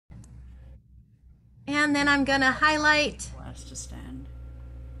And then I'm gonna highlight. Last to stand.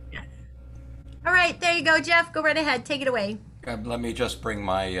 All right, there you go, Jeff. Go right ahead. Take it away. Let me just bring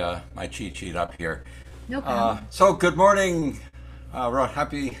my my cheat sheet up here. No problem. So good morning,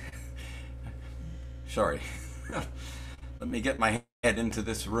 happy. Sorry, let me get my head into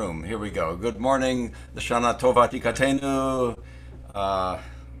this room. Here we go. Good morning, the Shana Tova Tikatenu,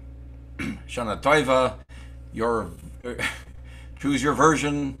 Shana Toiva. Your choose your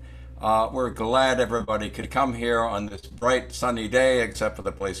version. We're glad everybody could come here on this bright sunny day, except for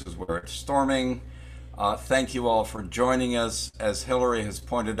the places where it's storming. Thank you all for joining us. As Hillary has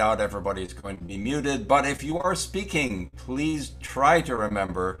pointed out, everybody's going to be muted, but if you are speaking, please try to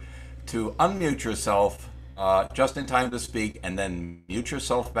remember to unmute yourself just in time to speak and then mute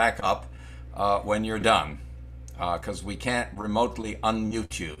yourself back up when you're done, because we can't remotely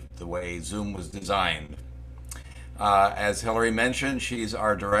unmute you the way Zoom was designed. As Hillary mentioned, she's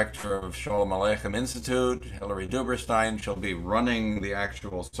our director of Shalom Aleichem Institute, Hillary Duberstein. She'll be running the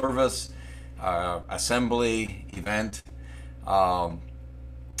actual service, assembly, event, and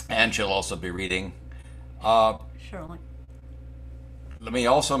she'll also be reading. Shirley. Let me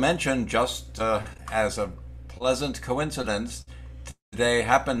also mention, just as a pleasant coincidence, today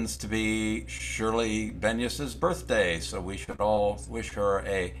happens to be Shirley Benyus's birthday, so we should all wish her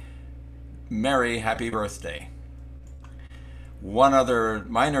a merry, happy birthday. One other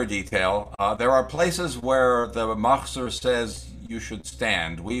minor detail, there are places where the Makhzor says you should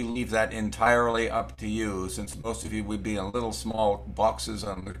stand. We leave that entirely up to you, since most of you would be in little small boxes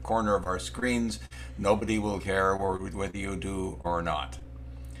on the corner of our screens. Nobody will care whether you do or not.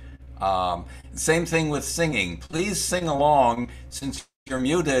 Same thing with singing. Please sing along. Since you're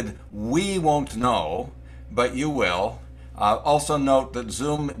muted, we won't know, but you will. Also note that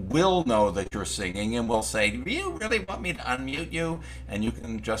Zoom will know that you're singing and will say, do you really want me to unmute you? And you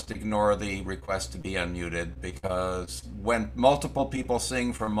can just ignore the request to be unmuted, because when multiple people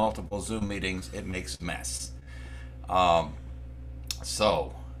sing from multiple Zoom meetings, it makes a mess.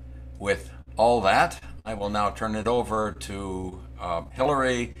 So with all that, I will now turn it over to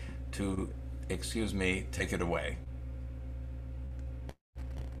Hillary to, take it away.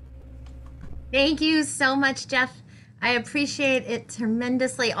 Thank you so much, Jeff. I appreciate it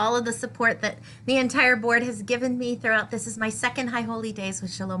tremendously, all of the support that the entire board has given me throughout. This is my second High Holy Days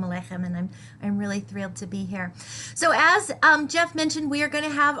with Shalom Aleichem, and I'm really thrilled to be here. So as Jeff mentioned, we are going to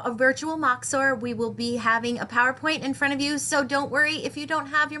have a virtual Makhzor. We will be having a PowerPoint in front of you, so don't worry if you don't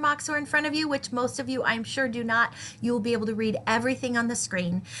have your Makhzor in front of you, which most of you I'm sure do not. You will be able to read everything on the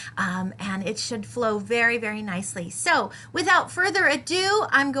screen, and it should flow very, very nicely. So without further ado,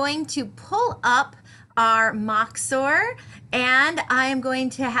 I'm going to pull up our Makhzor, and I am going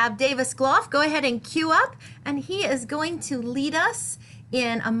to have Davis Gloff go ahead and queue up, and he is going to lead us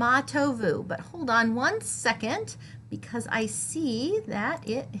in a Ma Tovu. But hold on one second, because I see that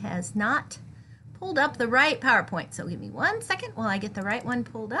it has not pulled up the right PowerPoint. So give me 1 second while I get the right one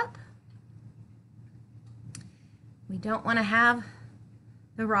pulled up. We don't want to have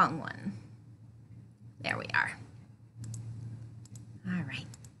the wrong one. There we are. All right,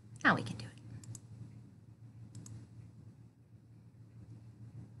 now we can do it.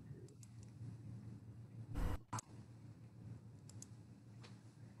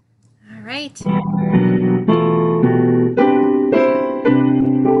 All right.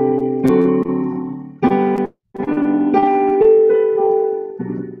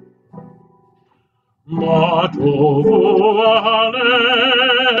 Ma tovu alecha,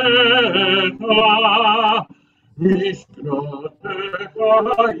 mishkratecha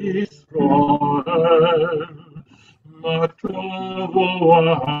Yisrael. Ma tovu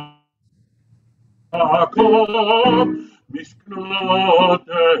Yaakov, mishkratecha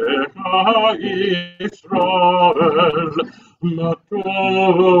Yisrael. Ma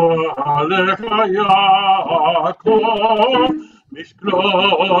tovu alecha Yaakov,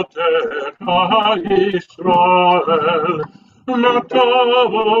 Mishklatecha Yisrael,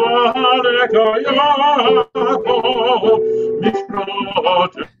 Matovu Alecha Yaakov,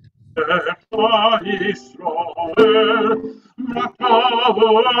 Mishklatecha Yisrael, Matovu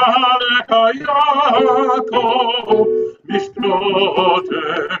Alecha Yaakov,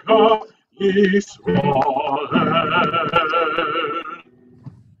 Mishklatecha Yisrael.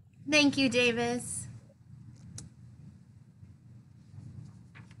 Thank you, Davis.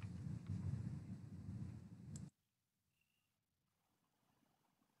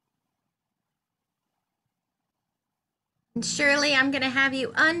 And Shirley, I'm going to have you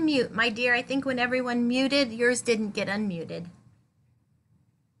unmute, my dear. I think when everyone muted, yours didn't get unmuted.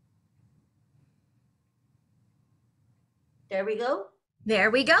 There we go. There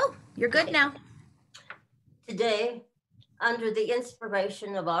we go. You're good now. Today, under the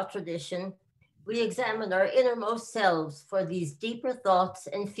inspiration of our tradition, we examine our innermost selves for these deeper thoughts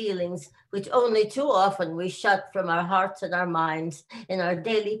and feelings which only too often we shut from our hearts and our minds in our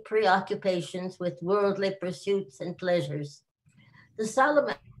daily preoccupations with worldly pursuits and pleasures. The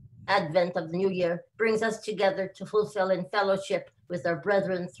solemn advent of the new year brings us together to fulfill in fellowship with our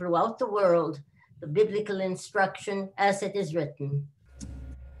brethren throughout the world the biblical instruction as it is written.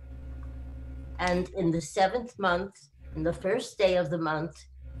 And in the 7th month, in the first day of the month,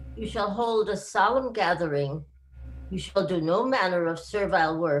 you shall hold a solemn gathering. You shall do no manner of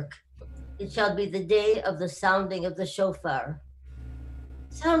servile work. It shall be the day of the sounding of the shofar.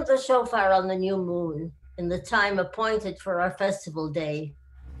 Sound the shofar on the new moon, in the time appointed for our festival day.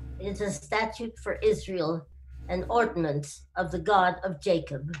 It is a statute for Israel, an ordinance of the God of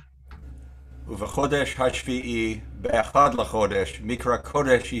Jacob. ובחודש השביעי, באחד לחודש, מקרא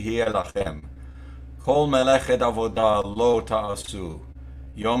קודש יהיה לכם. כל מלאכת עבודה לא תעשו.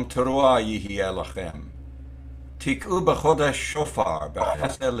 יום תרועה יהיה לכם. תקעו בחודש שופר,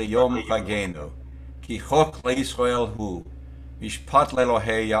 בחסד ליום חגנו. כי חוק לישראל הוא, משפט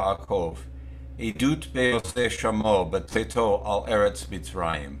לאלוהי יעקב. עדות בעושה שמו בצאתו על ארץ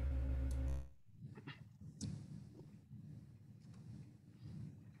מצרים.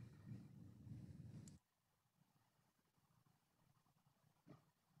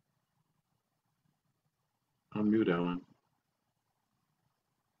 Unmute, Alan.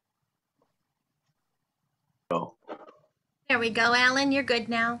 There we go, Alan. You're good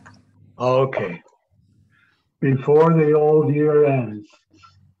now. Okay. Before the old year ends,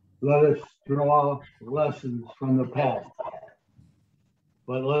 let us draw lessons from the past.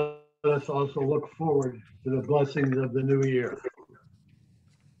 But let us also look forward to the blessings of the new year.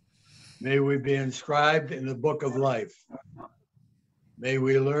 May we be inscribed in the book of life. May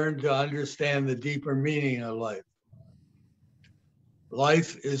we learn to understand the deeper meaning of life.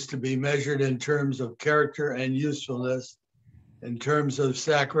 Life is to be measured in terms of character and usefulness, in terms of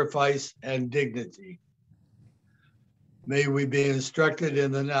sacrifice and dignity. May we be instructed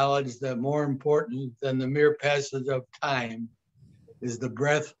in the knowledge that more important than the mere passage of time is the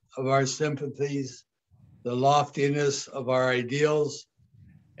breadth of our sympathies, the loftiness of our ideals,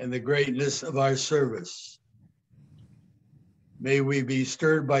 and the greatness of our service. May we be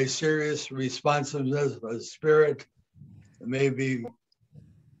stirred by serious responsiveness of spirit. May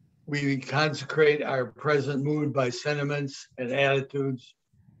we consecrate our present mood by sentiments and attitudes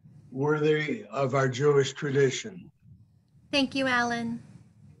worthy of our Jewish tradition. Thank you, Alan.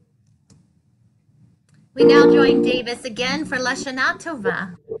 We now join Davis again for Lashana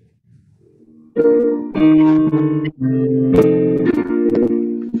Tova.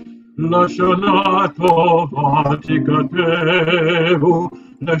 Lashana Tova Tikatevu,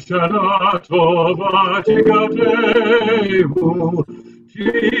 Lashana Tova Tikatevu,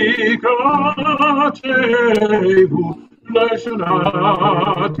 Tikatevu, Lashana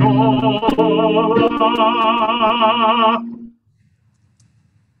Tova.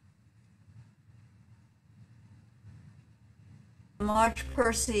 Marge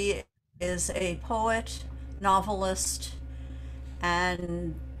Percy is a poet, novelist,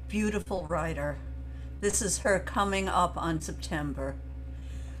 and beautiful writer. This is her coming up on September.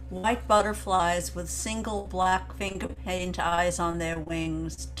 White butterflies with single black finger paint eyes on their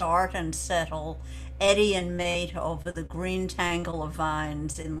wings dart and settle, eddy and mate over the green tangle of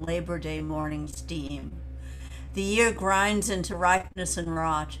vines in Labor Day morning steam. The year grinds into ripeness and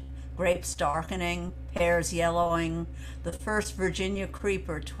rot, grapes darkening, pears yellowing, the first Virginia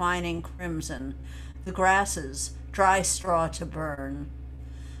creeper twining crimson, the grasses dry straw to burn.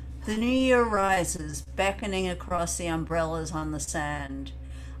 The new year rises, beckoning across the umbrellas on the sand.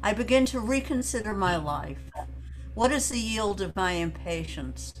 I begin to reconsider my life. What is the yield of my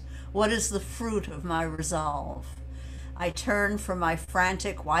impatience? What is the fruit of my resolve? I turn from my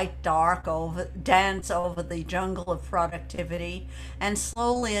frantic white dance over the jungle of productivity, and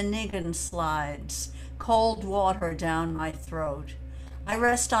slowly a niggin slides, cold water down my throat. I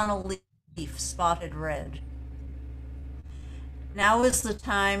rest on a leaf spotted red. Now is the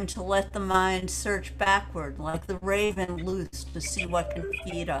time to let the mind search backward like the raven loose to see what can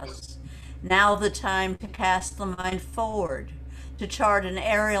feed us. Now the time to cast the mind forward, to chart an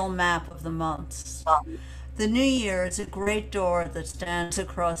aerial map of the months. The New Year is a great door that stands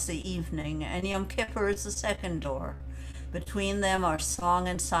across the evening, and Yom Kippur is the second door. Between them are song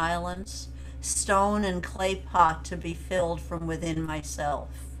and silence, stone and clay pot to be filled from within myself.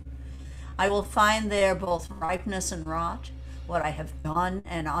 I will find there both ripeness and rot, what I have done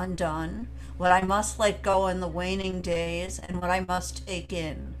and undone, what I must let go in the waning days, and what I must take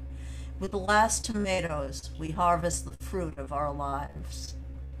in. With the last tomatoes, we harvest the fruit of our lives.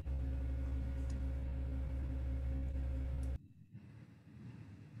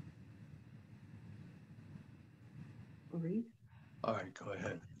 All right, go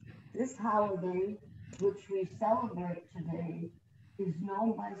ahead. This holiday, which we celebrate today, is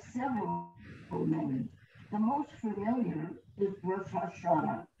known by several names. The most familiar is Rosh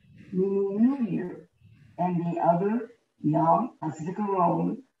Hashanah, meaning New Year, and the other, Yom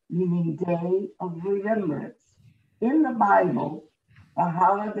HaZikaron, meaning Day of Remembrance. In the Bible, the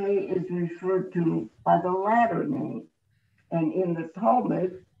holiday is referred to by the latter name, and in the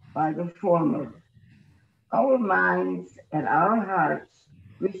Talmud by the former. Our minds and our hearts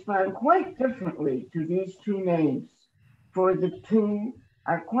respond quite differently to these two names, for the two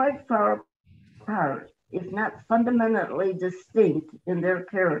are quite far apart, if not fundamentally distinct in their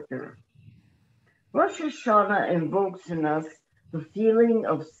character. Rosh Hashanah invokes in us the feeling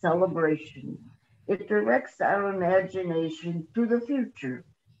of celebration. It directs our imagination to the future,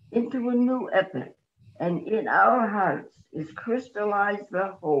 into a new epoch, and in our hearts is crystallized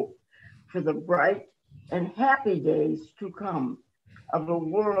the hope for the bright and happy days to come of a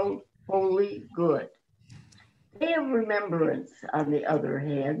world wholly good. Day of Remembrance, on the other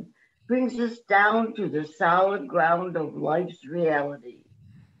hand, brings us down to the solid ground of life's reality.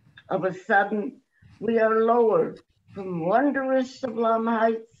 Of a sudden, we are lowered from wondrous sublime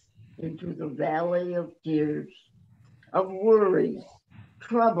heights into the valley of tears, of worries,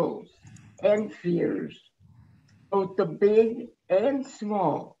 troubles, and fears, both the big and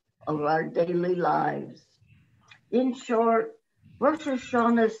small of our daily lives. In short, Rosh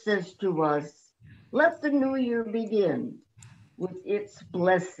Hashanah says to us, let the new year begin with its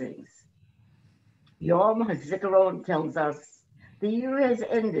blessings. Yom HaZikaron tells us the year has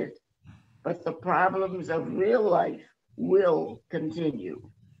ended, but the problems of real life will continue.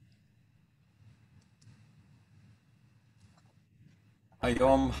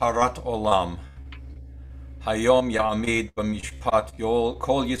 Hayom Harat Olam. Hayom Ya'amid B'mishpat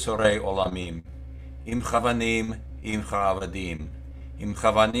Kol Yitzorei Olamim. Im Chavanim, Im Chavadim. Im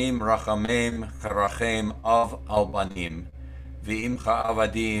Chavanim Rachamim Charachem Av Albanim. V'im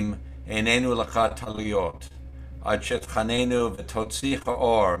Chavadim Einenu Lacha Taluyot. Ad Shetchanenu V'totzi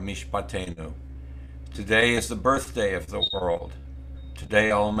Cha'or Mishpatenu. Today is the birthday of the world.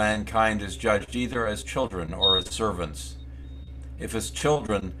 Today all mankind is judged either as children or as servants. If as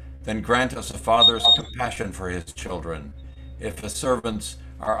children, then grant us a father's compassion for his children. If as servants,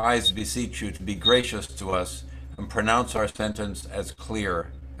 our eyes beseech you to be gracious to us and pronounce our sentence as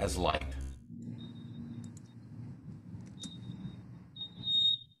clear as light.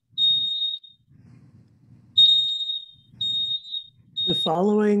 The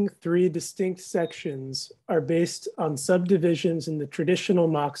following three distinct sections are based on subdivisions in the traditional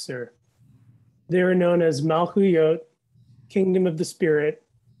Makhzor. They are known as Malchuyot, Kingdom of the Spirit,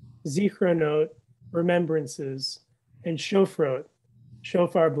 Zichronot, Remembrances, and Shofrot,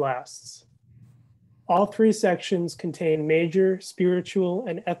 Shofar Blasts. All three sections contain major spiritual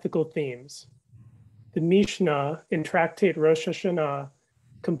and ethical themes. The Mishnah in Tractate Rosh Hashanah,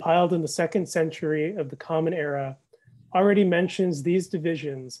 compiled in the 2nd century of the Common Era, already mentions these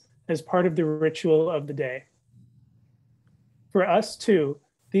divisions as part of the ritual of the day. For us too,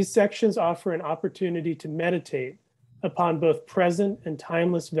 these sections offer an opportunity to meditate upon both present and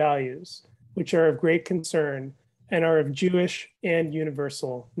timeless values, which are of great concern and are of Jewish and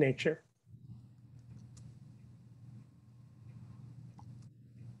universal nature.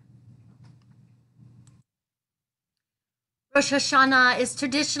 Rosh Hashanah is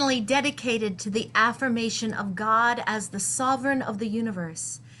traditionally dedicated to the affirmation of God as the sovereign of the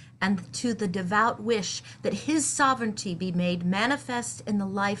universe and to the devout wish that his sovereignty be made manifest in the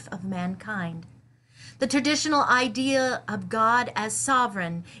life of mankind. The traditional idea of God as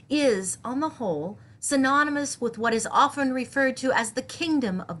sovereign is, on the whole, synonymous with what is often referred to as the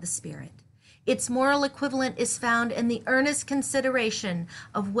kingdom of the Spirit. Its moral equivalent is found in the earnest consideration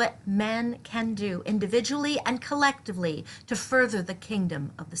of what men can do individually and collectively to further the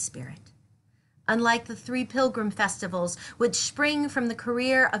kingdom of the Spirit. Unlike the three pilgrim festivals, which spring from the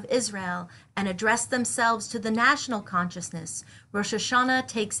career of Israel and address themselves to the national consciousness, Rosh Hashanah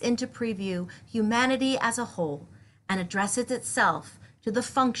takes into preview humanity as a whole and addresses itself to the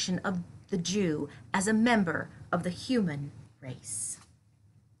function of the Jew as a member of the human race.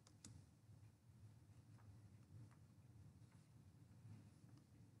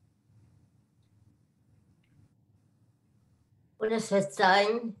 Und es wird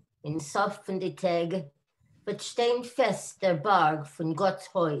sein, in Sof von die Tage, wird stehen fest der Berg von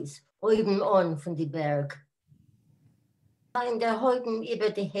Gottes Haus, oben on von die Berg. In der Heuden über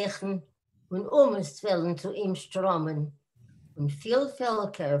die Hechen und Wellen zu ihm strömen. Und viel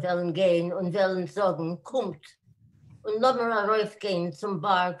Völker wollen gehen und wollen sagen, kommt. Und lassen wir raufgehen zum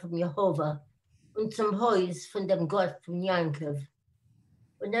Berg von Jehova und zum Haus von dem Gott von Jakob.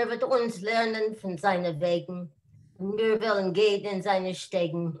 Und wird uns lernen von seinen Wegen. Und wir wollen gehen in seine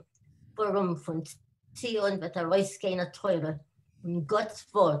Stegen. Warum von Zion wird rausgehen Teure. Und Gottes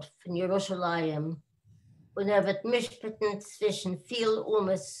Wort von Jerusalem. Und wird mischbitten zwischen viel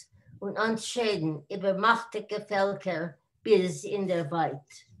und Entscheiden über machtige Völker bis in der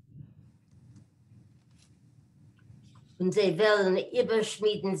Weit. Und sie wollen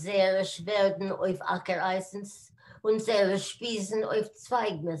überschmieden sehr Schwerden auf Ackereisens und sehr Spießen auf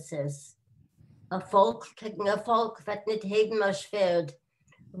Zweigmessers. Erfolg gegen Erfolg wird nicht heben als Schwert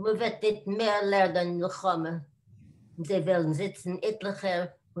und man wird nicht mehr lernen Milchome. Und sie wollen sitzen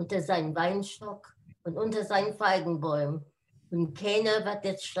etlicher unter seinem Weinstock und unter seinen Feigenbäumen und keiner wird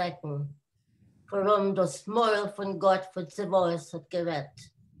jetzt schrecken. Warum das Maul von Gott von Zevois hat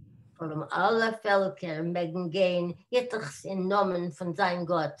gerett. Warum alle Völker mögen gehen, jetzigs in Namen von sein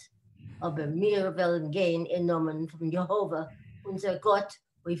Gott. Aber wir wollen gehen in Namen von Jehova, unser Gott,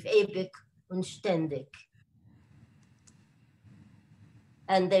 auf ewig und ständig.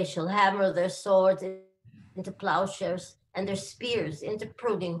 And they shall hammer their swords into plowshares and their spears into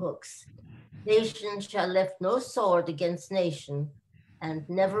pruning hooks. Nation shall lift no sword against nation, and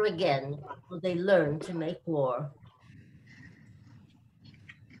never again will they learn to make war.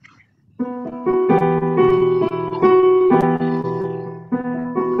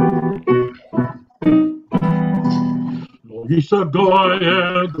 לא ייסגוי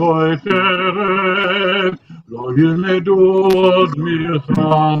אל גוי חרב, לא ילמדו עוד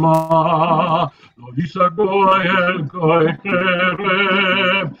מלחמה. לא ייסגוי אל גוי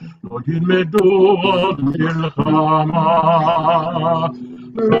חרב, לא ילמדו עוד מלחמה.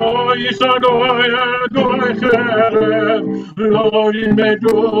 לא ייסגוי אל גוי חרב, לא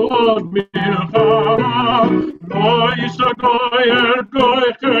ילמדו עוד מלחמה. לא ייסגוי אל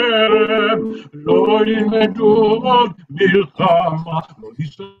גוי חרב, לא ילמדו עוד מלחמה. לא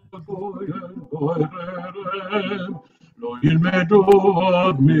ייסגוי אל גוי חרב, לא ילמדו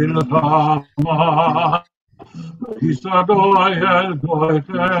עוד מלחמה. לא ייסגוי אל גוי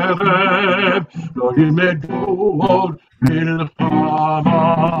חרב, לא ילמדו עוד מלחמה.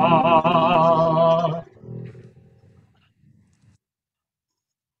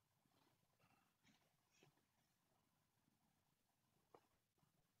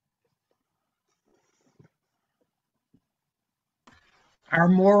 Our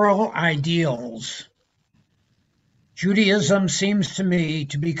moral ideals. Judaism seems to me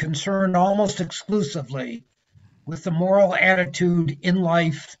to be concerned almost exclusively with the moral attitude in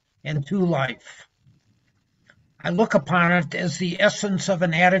life and to life. I look upon it as the essence of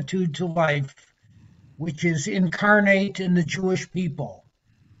an attitude to life which is incarnate in the Jewish people,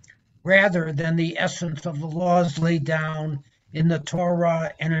 rather than the essence of the laws laid down in the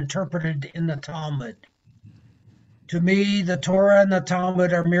Torah and interpreted in the Talmud. To me, the Torah and the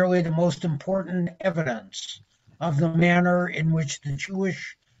Talmud are merely the most important evidence of the manner in which the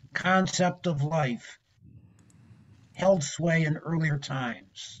Jewish concept of life held sway in earlier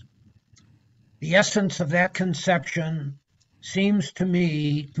times. The essence of that conception seems to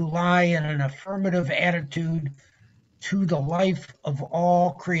me to lie in an affirmative attitude to the life of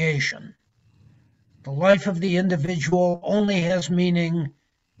all creation. The life of the individual only has meaning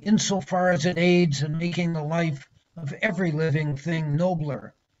insofar as it aids in making the life of every living thing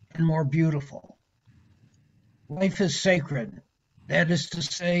nobler and more beautiful. Life is sacred. That is to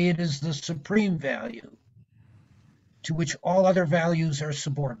say, it is the supreme value to which all other values are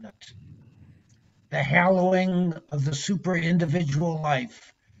subordinate. The hallowing of the super-individual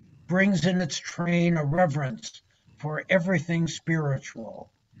life brings in its train a reverence for everything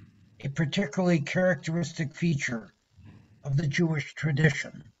spiritual, a particularly characteristic feature of the Jewish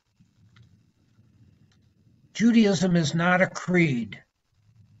tradition. Judaism is not a creed.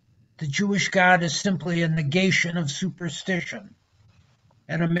 The Jewish God is simply a negation of superstition,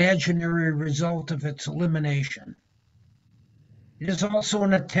 an imaginary result of its elimination. It is also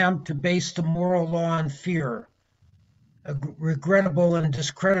an attempt to base the moral law on fear, a regrettable and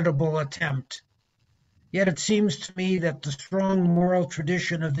discreditable attempt. Yet it seems to me that the strong moral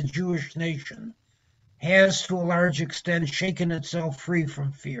tradition of the Jewish nation has, to a large extent, shaken itself free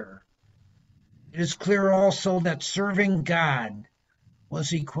from fear. It is clear also that serving God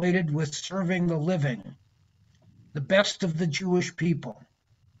was equated with serving the living. The best of the Jewish people,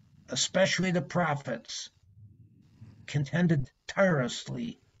 especially the prophets, contended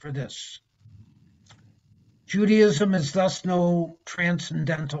tirelessly for this. Judaism is thus no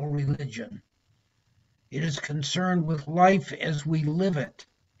transcendental religion. It is concerned with life as we live it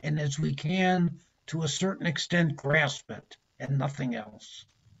and as we can, to a certain extent, grasp it, and nothing else.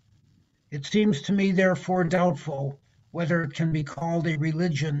 It seems to me, therefore, doubtful whether it can be called a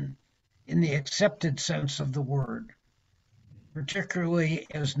religion in the accepted sense of the word, particularly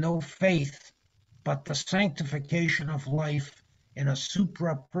as no faith but the sanctification of life in a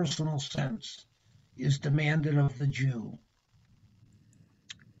supra-personal sense is demanded of the Jew.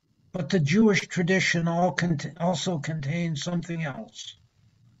 But the Jewish tradition also contains something else,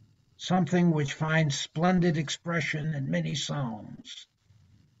 something which finds splendid expression in many psalms,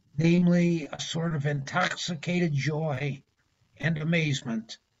 namely a sort of intoxicated joy and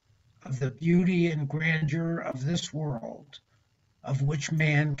amazement of the beauty and grandeur of this world, of which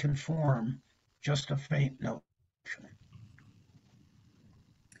man can form just a faint notion.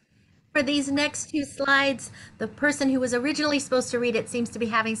 For these next two slides, the person who was originally supposed to read it seems to be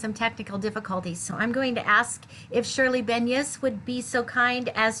having some technical difficulties. So I'm going to ask if Shirley Benyus would be so kind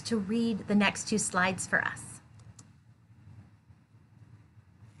as to read the next two slides for us.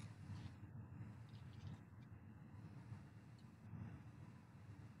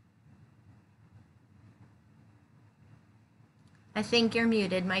 I think you're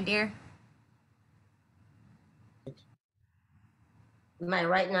muted, my dear. Am I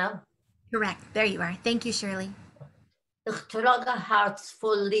right now? Correct. There you are. Thank you, Shirley. Ich trage ein Herz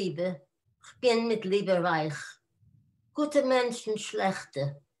voll Liebe. Ich bin mit Liebe reich. Gute Menschen,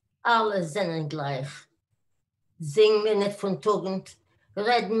 schlechte, alle sind gleich. Sing mir nicht von Tugend,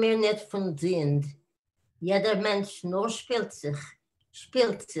 red mir nicht von Sünd. Jeder Mensch nur spielt sich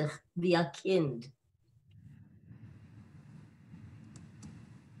wie ein Kind.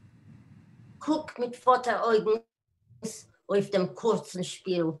 Guck mit Vateraugen auf dem kurzen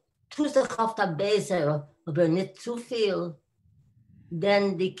Spiel. Tu sich auf der Bese, aber nicht zu viel.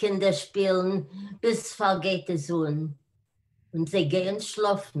 Denn die Kinder spielen, bis vergeht der Sohn. Und sie gehen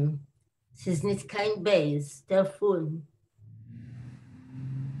schlafen. Es ist nicht kein Base, der Fun.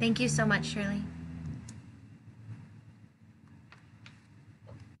 Thank you so much, Shirley.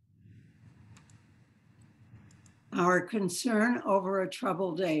 Our concern over a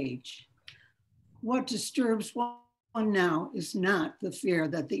troubled age. What disturbs one now is not the fear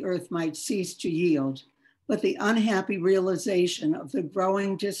that the earth might cease to yield, but the unhappy realization of the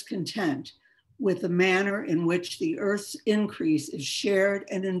growing discontent with the manner in which the earth's increase is shared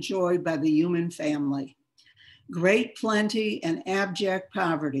and enjoyed by the human family. Great plenty and abject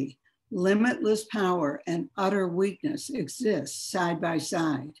poverty, limitless power and utter weakness exist side by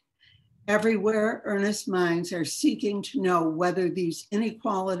side. Everywhere, earnest minds are seeking to know whether these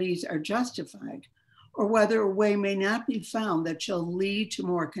inequalities are justified, or whether a way may not be found that shall lead to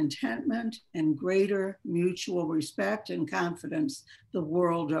more contentment and greater mutual respect and confidence the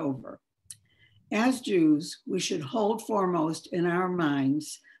world over. As Jews, we should hold foremost in our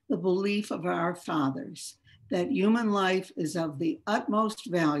minds the belief of our fathers that human life is of the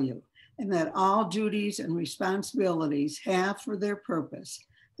utmost value and that all duties and responsibilities have for their purpose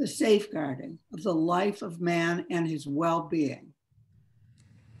the safeguarding of the life of man and his well-being.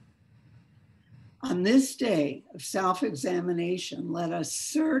 On this day of self-examination, let us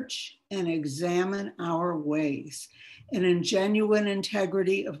search and examine our ways, and in genuine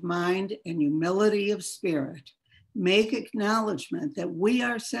integrity of mind and humility of spirit, make acknowledgement that we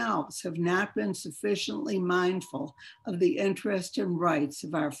ourselves have not been sufficiently mindful of the interest and rights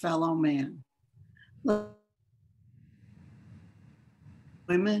of our fellow man.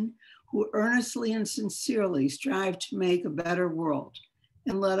 Women who earnestly and sincerely strive to make a better world,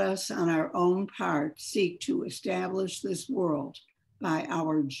 and let us on our own part seek to establish this world by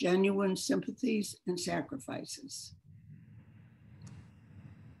our genuine sympathies and sacrifices.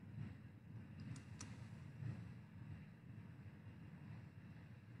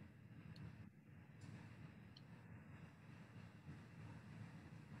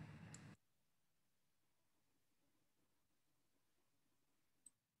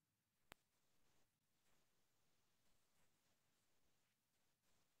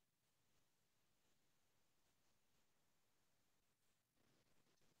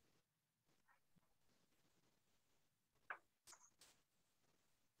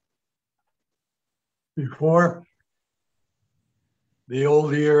 Before the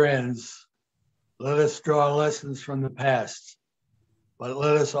old year ends, let us draw lessons from the past, but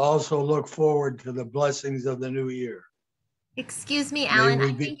let us also look forward to the blessings of the new year. Excuse me, Alan.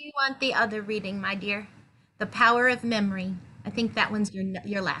 I think you want the other reading, my dear. The Power of Memory. I think that one's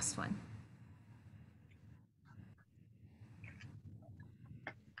your last one.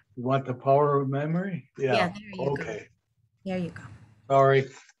 You want the power of memory? Yeah, there you go. Okay. There you go. Sorry.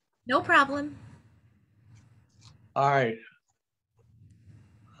 No problem. All right.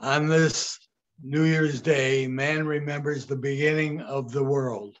 On this New Year's Day, man remembers the beginning of the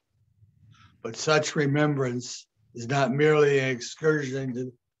world. But such remembrance is not merely an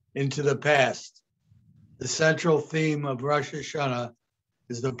excursion into the past. The central theme of Rosh Hashanah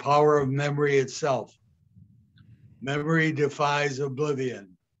is the power of memory itself. Memory defies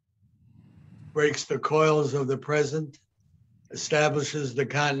oblivion, breaks the coils of the present, establishes the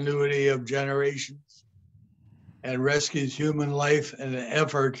continuity of generations, and rescues human life and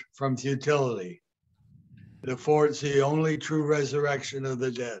effort from futility. It affords the only true resurrection of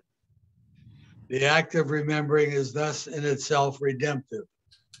the dead. The act of remembering is thus in itself redemptive.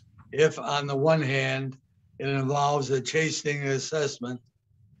 If, on the one hand, it involves a chastening assessment,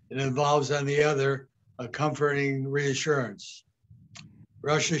 it involves, on the other, a comforting reassurance.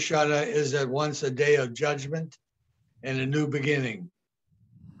 Rosh Hashanah is at once a day of judgment and a new beginning.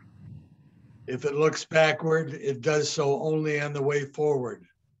 If it looks backward, it does so only on the way forward,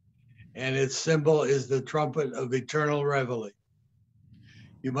 and its symbol is the trumpet of eternal reveille.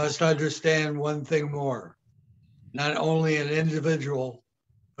 You must understand one thing more. Not only an individual,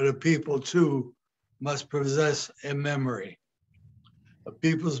 but a people too must possess a memory. A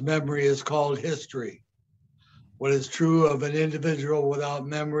people's memory is called history. What is true of an individual without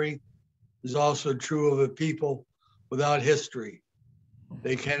memory is also true of a people without history.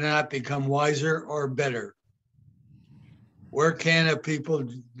 They cannot become wiser or better. Where can a people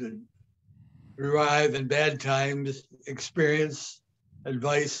derive in bad times experience,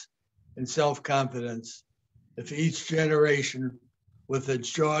 advice, and self-confidence if each generation, with its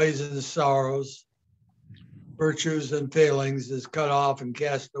joys and sorrows, virtues and failings, is cut off and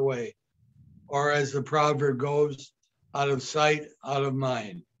cast away? Or as the proverb goes, out of sight, out of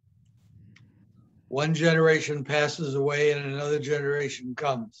mind. One generation passes away and another generation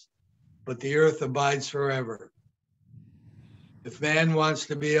comes, but the earth abides forever. If man wants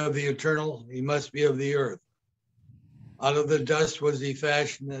to be of the eternal, he must be of the earth. Out of the dust was he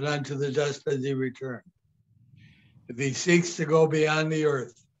fashioned, and unto the dust does he return. If he seeks to go beyond the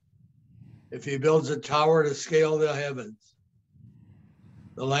earth, if he builds a tower to scale the heavens,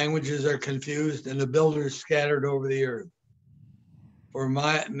 the languages are confused and the builders scattered over the earth. For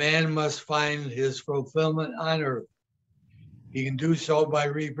man must find his fulfillment on earth. He can do so by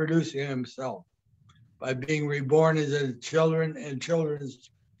reproducing himself, by being reborn as his children and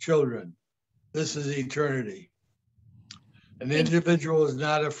children's children. This is eternity. An individual is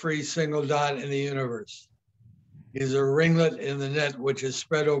not a free single dot in the universe. He is a ringlet in the net which is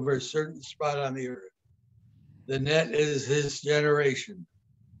spread over a certain spot on the earth. The net is his generation.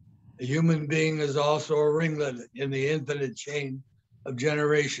 A human being is also a ringlet in the infinite chain of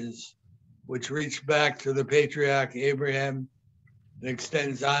generations, which reach back to the patriarch Abraham and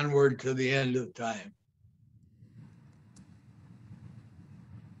extends onward to the end of time.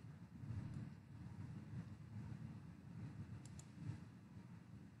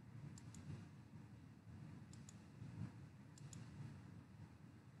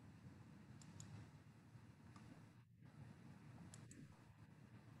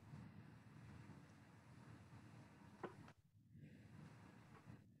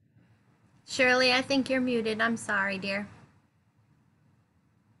 Shirley, I think you're muted. I'm sorry, dear.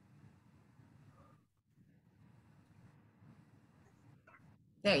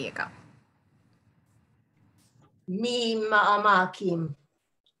 There you go. Mi ma'amakim.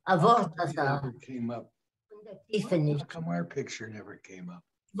 Avot Never came up. von der Tiefe nicht. How come our picture never came up?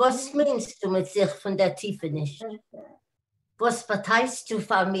 Was meinst du mit sich von der Tiefe nicht? Was verteilst du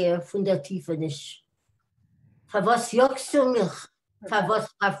von mir von der Tiefe nicht? Für was jagst du mich? Für was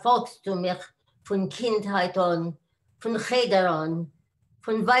verfolgst du mich von Kindheit an, von Cheder an,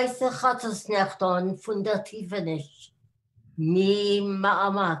 von weißer Gottesnacht an, von der Tiefe nicht? Mi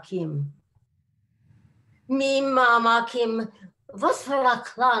ma'amakim. Mi ma'amakim, was für ein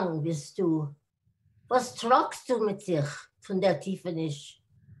Klang bist du? Was tragst du mit sich von der Tiefe nicht?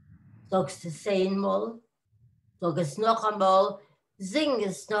 Sagst du es einmal, sag es noch einmal, sing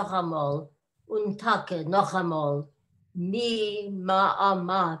es noch einmal und tacke noch einmal. Mi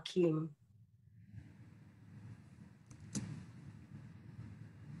ma'amakim.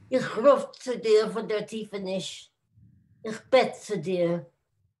 Ich ruf zu dir von der Tiefe nicht. Ich bett zu dir.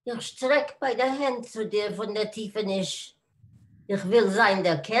 Ich streck bei der Hand zu dir von der Tiefe nicht. Ich will sein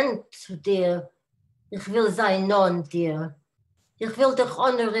der Kind zu dir. Ich will sein non dir. Ich will dich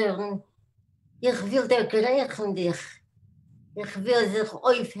honorieren. Ich will dir gerechen dich. Ich will sich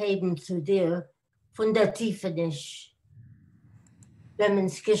aufheben zu dir von der Tiefe nicht. wenn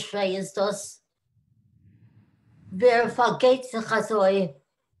man's Geschrei ist das. Wer vergeht sich also,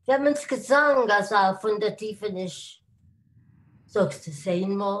 wenn man's Gesang also von der Tiefe nicht. Sagst du es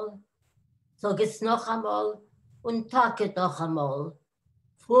einmal, sag es noch einmal und tacke noch einmal.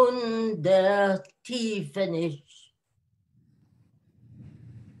 Von der Tiefe nicht.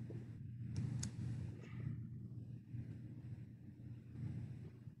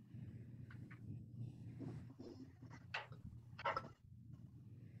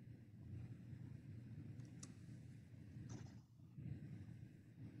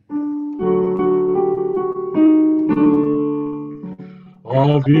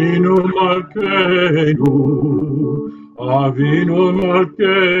 Avinu Malkeinu, Avinu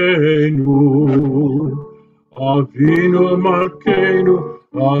Malkeinu, Avinu Malkeinu,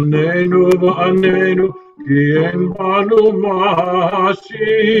 Anenu v'anenu, ki en banu ma'ashim,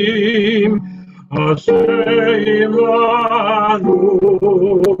 Asher imanu,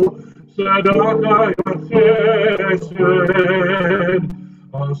 tzedakah chesed,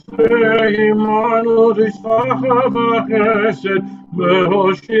 Asher imanu tishtacha v'chesed,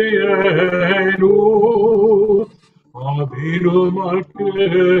 Me'oshienu, Avinu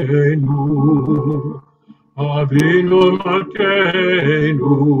Malkeinu, Avinu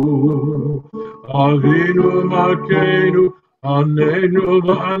Malkeinu, Avinu Malkeinu, Anenu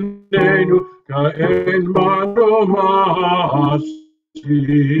v'anenu, ka'en manu ma'ashim.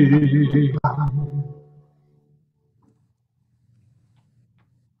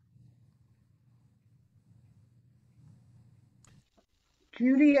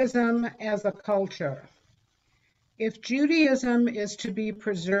 Judaism as a culture. If Judaism is to be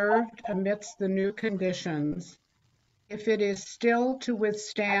preserved amidst the new conditions, if it is still to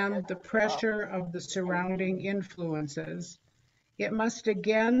withstand the pressure of the surrounding influences, it must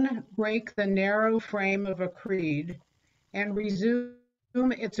again break the narrow frame of a creed and resume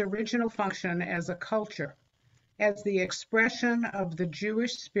its original function as a culture, as the expression of the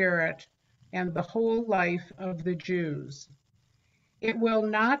Jewish spirit and the whole life of the Jews. It will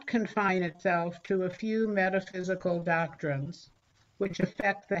not confine itself to a few metaphysical doctrines, which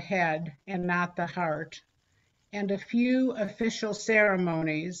affect the head and not the heart, and a few official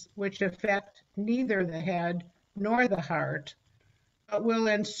ceremonies, which affect neither the head nor the heart, but will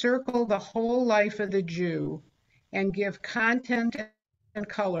encircle the whole life of the Jew and give content and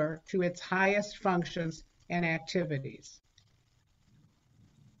color to its highest functions and activities.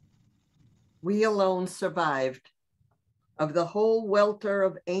 We alone survived. Of the whole welter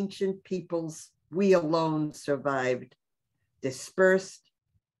of ancient peoples, we alone survived, dispersed,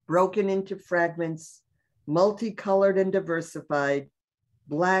 broken into fragments, multicolored and diversified,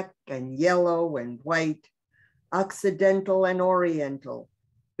 black and yellow and white, Occidental and Oriental,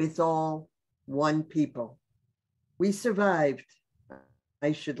 with all one people. We survived,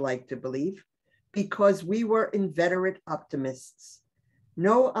 I should like to believe, because we were inveterate optimists.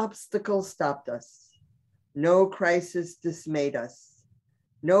 No obstacle stopped us. No crisis dismayed us.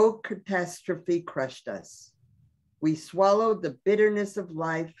 No catastrophe crushed us. We swallowed the bitterness of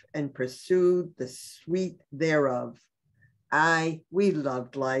life and pursued the sweet thereof. Aye, we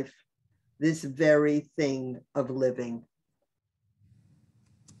loved life, this very thing of living.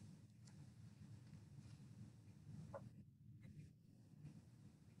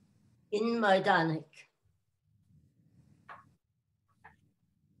 In my dank.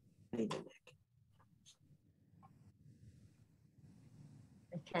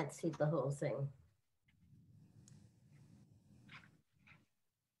 I can't see the whole thing.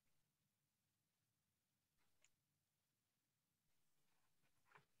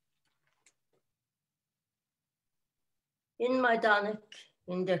 In my dank,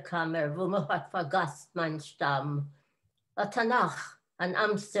 in der Kammer, wo man hat vergasst mein Stamm. A Tanach, an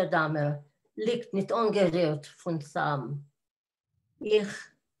Amsterdamer, liegt nicht ungerührt von Sam. Ich,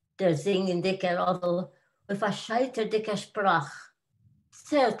 der singende Kerodel, auf a scheiterdicker Sprach,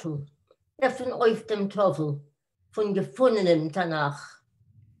 Zertel, öffnen auf dem Toffel, von gefundenem Tanach.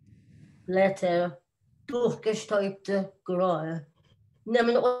 Blätter, durchgestäubte, graue,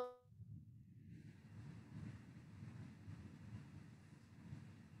 nehmen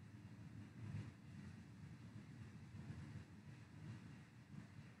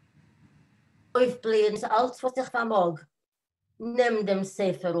aufblähen, alles, was ich vermag. Nimm dem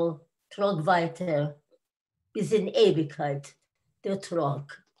Seferl, trag weiter, bis in Ewigkeit der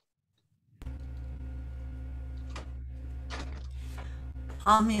Trag.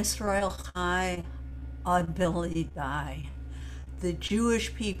 Am Yisrael Chai, Ad Billy Die. The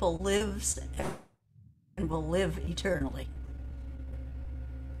Jewish people lives and will live eternally.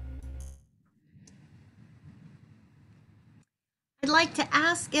 I'd like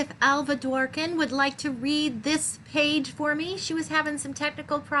ask if Alva Dworkin would like to read this page for me. She was having some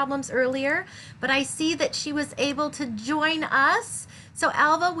technical problems earlier, but I see that she was able to join us. So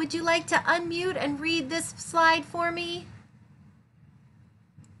Alva, would you like to unmute and read this slide for me?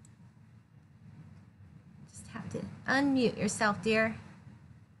 Just have to unmute yourself, dear.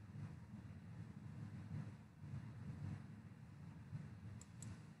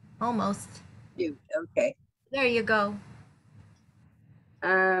 Almost. Okay. There you go.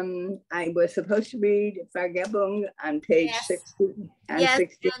 I was supposed to read Vergebung on page Yes. 16. Yes,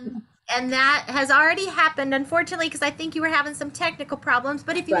 16. and that has already happened, unfortunately, because I think you were having some technical problems.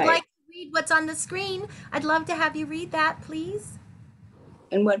 But if you would Right. like to read what's on the screen, I'd love to have you read that, please.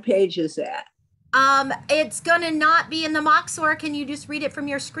 And what page is that? It's gonna not be in the Makhzor. Can you just read it from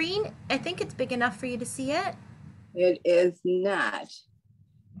your screen? I think it's big enough for you to see it. It is not.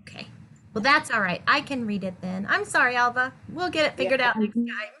 Okay. Well, that's all right. I can read it then. I'm sorry, Alva. We'll get it figured out next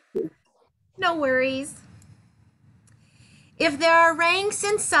time. No worries. If there are ranks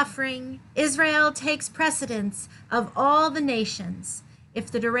in suffering, Israel takes precedence of all the nations.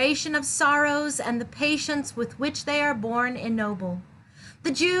 If the duration of sorrows and the patience with which they are born ennoble.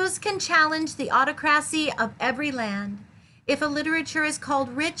 The Jews can challenge the autocracy of every land. If a literature is called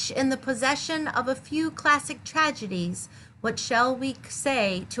rich in the possession of a few classic tragedies, what shall we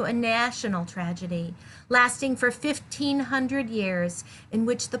say to a national tragedy, lasting for 1,500 years, in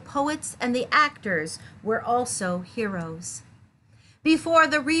which the poets and the actors were also heroes? Before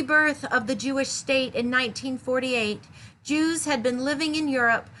the rebirth of the Jewish state in 1948, Jews had been living in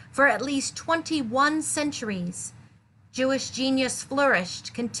Europe for at least 21 centuries. Jewish genius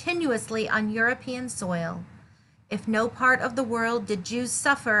flourished continuously on European soil. If no part of the world did Jews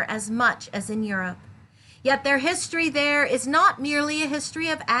suffer as much as in Europe. Yet their history there is not merely a history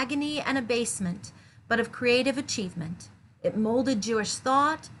of agony and abasement, but of creative achievement. It molded Jewish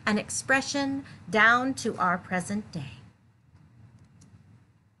thought and expression down to our present day.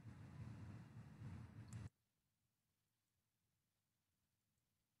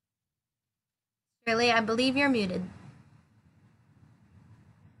 Shirley, I believe you're muted.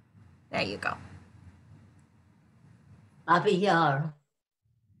 There you go. Babi Yar.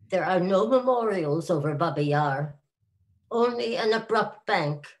 There are no memorials over Babi Yar, only an abrupt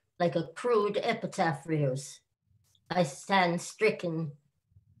bank like a crude epitaph rears. I stand stricken.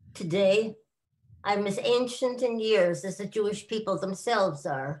 Today, I'm as ancient in years as the Jewish people themselves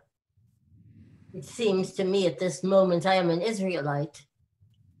are. It seems to me at this moment I am an Israelite.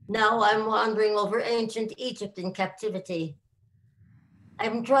 Now I'm wandering over ancient Egypt in captivity.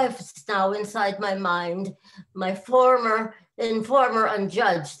 I'm dreyfus now inside my mind, my former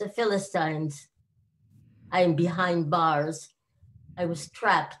unjudged, the Philistines. I am behind bars. I was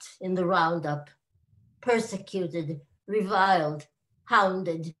trapped in the roundup, persecuted, reviled,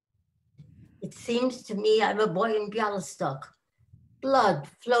 hounded. It seems to me I'm a boy in Bialystok. Blood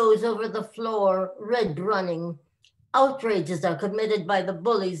flows over the floor, red running. Outrages are committed by the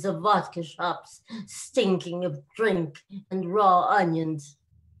bullies of vodka shops, stinking of drink and raw onions.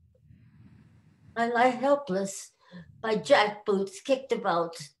 I lie helpless, by jackboots kicked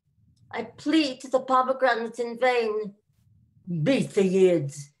about. I plead to the pomegranates in vain. Beat the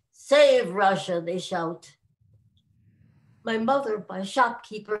Yids, save Russia, they shout. My mother, my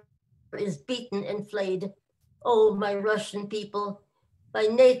shopkeeper, is beaten and flayed. Oh, my Russian people, by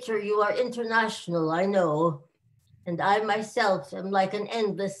nature you are international, I know. And I myself am like an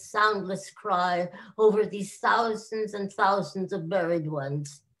endless, soundless cry over these thousands and thousands of buried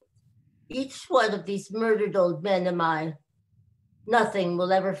ones. Each one of these murdered old men am I. Nothing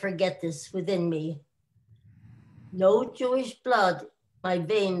will ever forget this within me. No Jewish blood my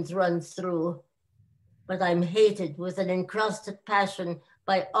veins runs through, but I'm hated with an encrusted passion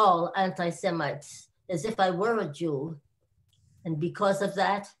by all anti-Semites, as if I were a Jew. And because of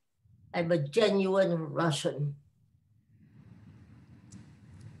that, I'm a genuine Russian.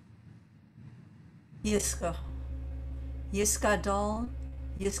 Yiska. Yiskadol,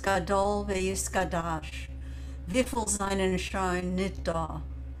 Yiskadol veYiskadash. Wiffel seinen Schein nicht da.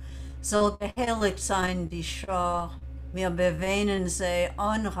 Soll geheiligt sein die Schar, mir bewenen sie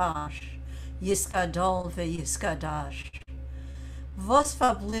unrasch. Yiskadol veYiskadash. Was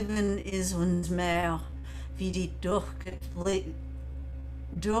verblieben ist uns mehr, wie die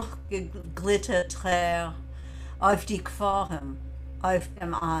durchgeglittert Träer, auf die Quorum, auf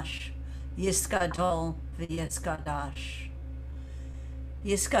dem Asch. Yiskadol veYiskadash.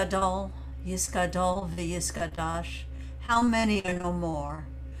 Yiskadol, Yiskadol veYiskadash. How many are no more?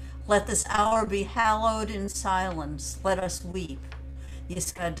 Let this hour be hallowed in silence. Let us weep.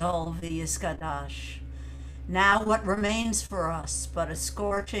 Yiskadol veYiskadash. Now what remains for us but a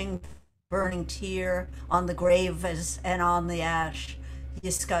scorching, burning tear on the grave and on the ash,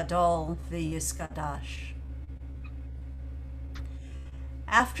 Yiskadol v'Yiskadash.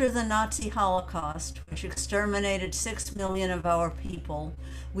 After the Nazi Holocaust, which exterminated 6 million of our people,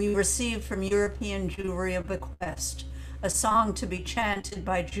 we received from European Jewry a bequest, a song to be chanted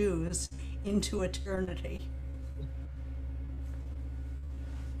by Jews into eternity.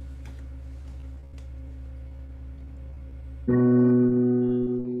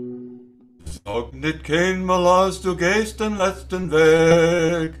 Sag nicht kein Mal, als du gehst den letzten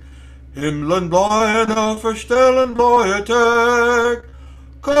Weg. Himmeln bleuen, verstellen bleue Tag.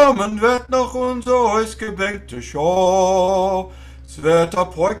 Kommen wird noch unser ausgebänkte Schau. Es wird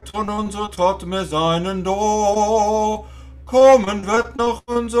abheugt von unser Trott mir seinen da. Kommen wird noch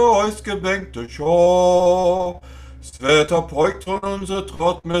unser ausgebänkte Schau. Es wird abheugt von unser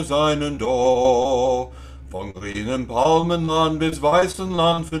Trott mir seinen da. Von grünen Palmenland bis weißen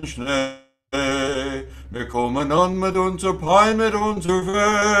Land von Schnee. Wir kommen an mit unser Pein, mit unser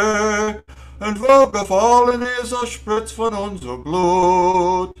Weh. Und wo gefallen ist der Spritz von unser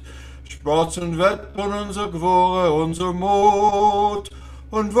Blut, sprotzen wird von unser Gewore, unser Mut.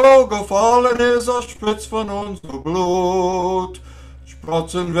 Und wo gefallen ist der Spritz von unser Blut,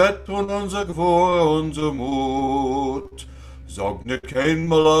 sprotzen wird von unser Gewore, unser Mut. Sag nicht kein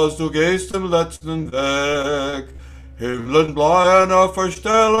Mal, als du gehst den letzten Weg. Himmeln bleien,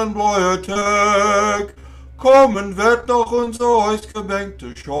 verstellen bleue Tag. Kommen wird noch unser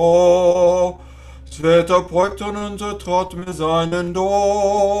ausgebänkte Schau. Es wird abheugt und unser Trott mir seinen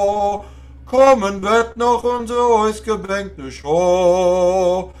da. Kommen wird noch unser ausgebänkte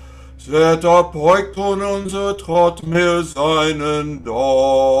Schau. Es wird abheugt und unser Trott mir seinen da.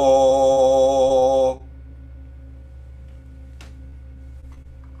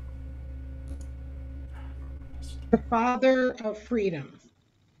 The father of freedom.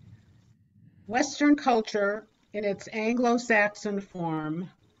 Western culture, in its Anglo-Saxon form,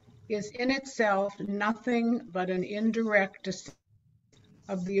 is in itself nothing but an indirect descendant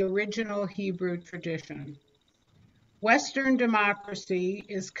of the original Hebrew tradition. Western democracy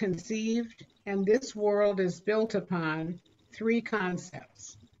is conceived, and this world is built upon, three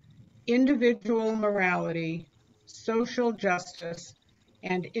concepts: individual morality, social justice,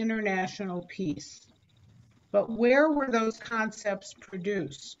 and international peace. But where were those concepts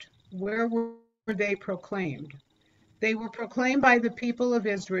produced? Where were they proclaimed? They were proclaimed by the people of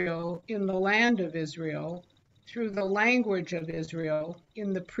Israel in the land of Israel, through the language of Israel,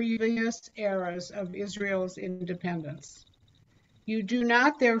 in the previous eras of Israel's independence. You do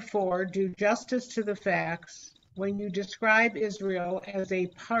not, therefore, do justice to the facts when you describe Israel as a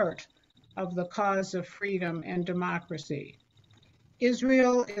part of the cause of freedom and democracy.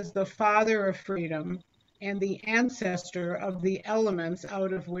 Israel is the father of freedom and the ancestor of the elements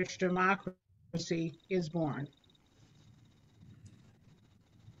out of which democracy is born.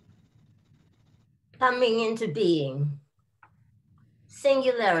 Coming into being.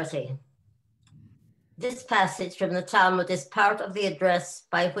 Singularity. This passage from the Talmud is part of the address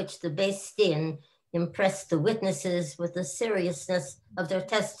by which the Beis Din impressed the witnesses with the seriousness of their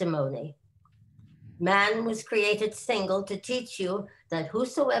testimony. Man was created single to teach you that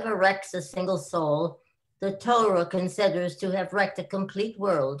whosoever wrecks a single soul, the Torah considers to have wrecked a complete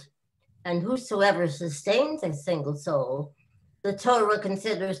world, and whosoever sustains a single soul, the Torah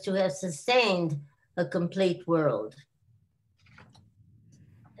considers to have sustained a complete world.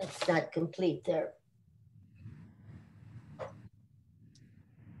 It's not complete there.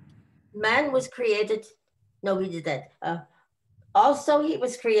 Man was created, no, we did that. Also, he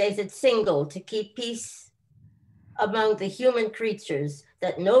was created single to keep peace among the human creatures,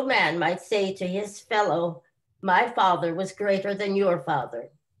 that no man might say to his fellow, my father was greater than your father.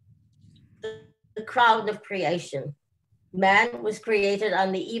 The crown of creation. Man was created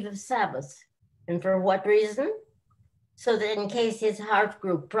on the eve of Sabbath. And for what reason? So that in case his heart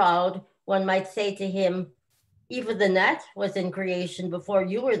grew proud, one might say to him, even the gnat was in creation before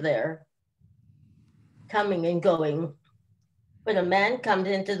you were there, coming and going. When a man comes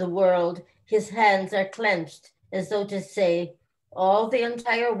into the world, his hands are clenched, as though to say, all the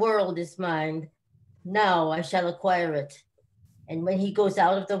entire world is mine. Now I shall acquire it. And when he goes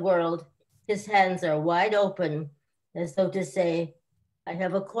out of the world, his hands are wide open, as though to say, I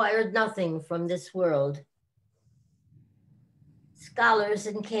have acquired nothing from this world. Scholars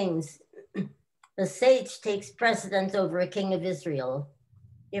and kings. A sage takes precedence over a king of Israel.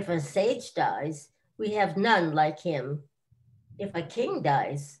 If a sage dies, we have none like him. If a king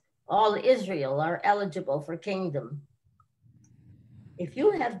dies, all Israel are eligible for kingdom. If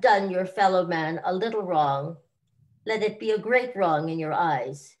you have done your fellow man a little wrong, let it be a great wrong in your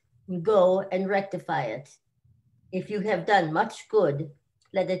eyes. Go and rectify it. If you have done much good,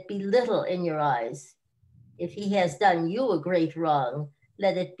 let it be little in your eyes. If he has done you a great wrong,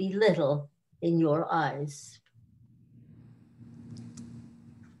 let it be little in your eyes.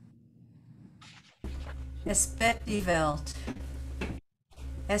 Es bett die Welt.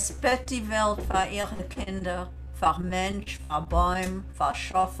 Es bett die Welt für ihre Kinder, für Mensch, für Bäum, für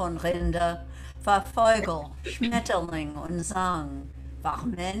Schaf und Rinder, für Vögel, Schmetterling und Sang, für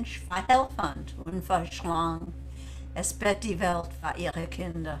Mensch, für Elefant und für Schlang. Es bett die Welt für ihre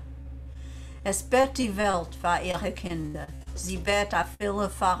Kinder. Es bett die Welt für ihre Kinder. Sie bett a viele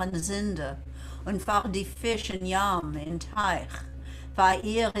fahren Sünde und für die Fische in Jam in Teich. Für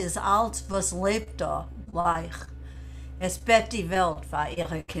ihr ist alles, was lebt da, gleich. Es bett die Welt für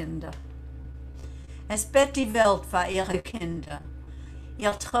ihre Kinder. Es bett die Welt für ihre Kinder.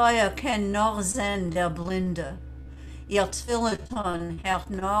 Ihr Treue kennt nur sehen der Blinde. Ihr Twillaton hört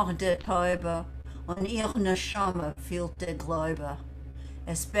nur der Täube und ihr Neshama fühlt der Gläube.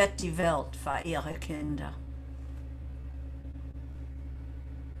 Es bett die Welt für ihre Kinder.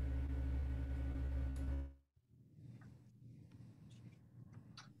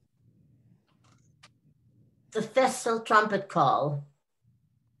 The festal trumpet call.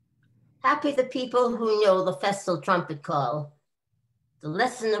 Happy the people who know the festal trumpet call. The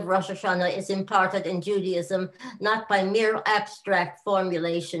lesson of Rosh Hashanah is imparted in Judaism not by mere abstract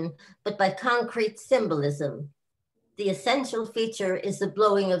formulation, but by concrete symbolism. The essential feature is the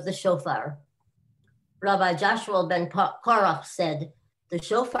blowing of the shofar. Rabbi Joshua ben Korach said, the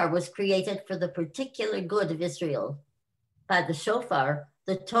shofar was created for the particular good of Israel. By the shofar,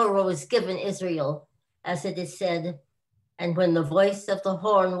 the Torah was given Israel, as it is said, and when the voice of the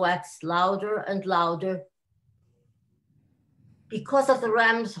horn waxed louder and louder, because of the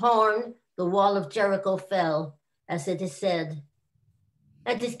ram's horn, the wall of Jericho fell, as it is said.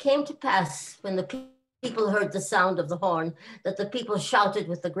 And it came to pass, when the people heard the sound of the horn, that the people shouted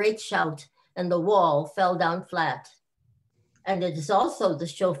with a great shout, and the wall fell down flat. And it is also the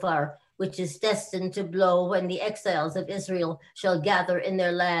shofar, which is destined to blow when the exiles of Israel shall gather in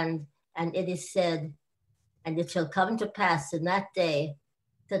their land. And it is said, and it shall come to pass in that day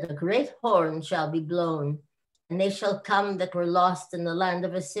that a great horn shall be blown, and they shall come that were lost in the land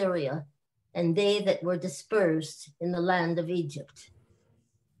of Assyria, and they that were dispersed in the land of Egypt.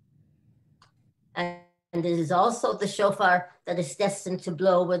 And it is also the shofar that is destined to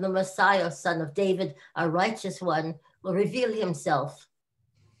blow when the Messiah, son of David, our righteous one, will reveal himself.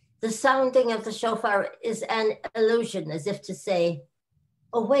 The sounding of the shofar is an illusion, as if to say,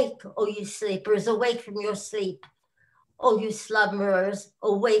 awake, O you sleepers, awake from your sleep. O you slumberers,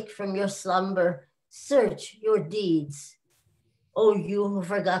 awake from your slumber. Search your deeds. O you who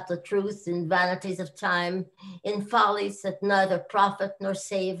forgot the truth in vanities of time, in follies that neither profit nor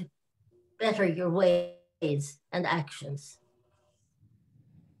save, better your ways and actions.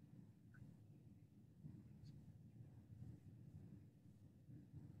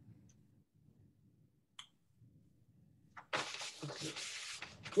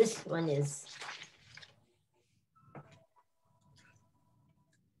 This one is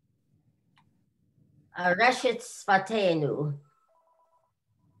Areshet Sfatenu.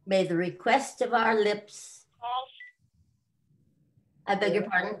 May the request of our lips. I beg your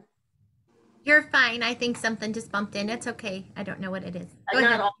pardon? You're fine. I think something just bumped in. It's okay. I don't know what it is. Go Not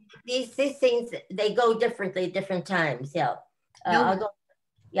ahead. all, these things, they go differently different times. Yeah. No. I'll go.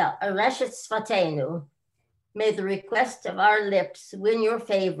 Yeah. Areshet Sfatenu. May the request of our lips win your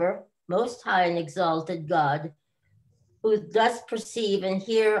favor, most high and exalted God, who does perceive and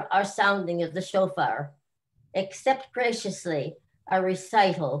hear our sounding of the shofar. Accept graciously our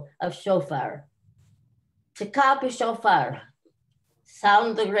recital of shofar. Tekah shofar,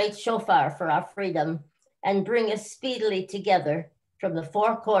 sound the great shofar for our freedom, and bring us speedily together from the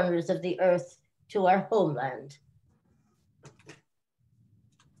four corners of the earth to our homeland.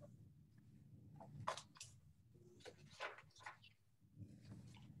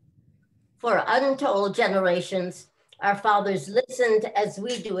 For untold generations, our fathers listened as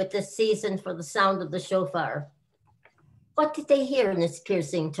we do at this season for the sound of the shofar. What did they hear in its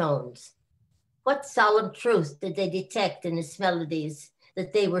piercing tones? What solemn truth did they detect in its melodies,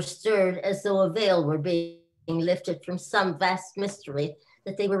 that they were stirred as though a veil were being lifted from some vast mystery,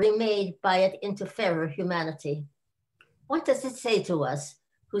 that they were remade by it into fairer humanity? What does it say to us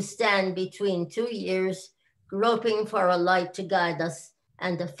who stand between 2 years, groping for a light to guide us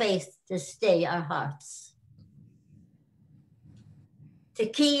and a faith to stay our hearts?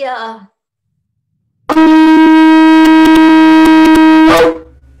 Tekiah.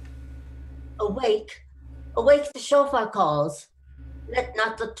 Awake, awake the shofar calls. Let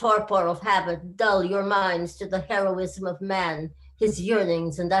not the torpor of habit dull your minds to the heroism of man, his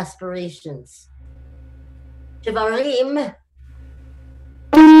yearnings and aspirations. Shivarim.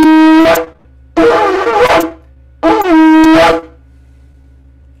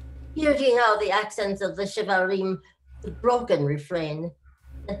 Hear ye now the accents of the Shivarim, the broken refrain,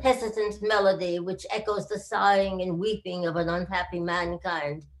 the hesitant melody which echoes the sighing and weeping of an unhappy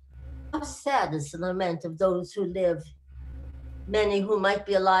mankind. How sad is the lament of those who live. Many who might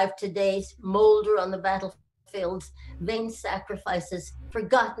be alive today molder on the battlefields, vain sacrifices,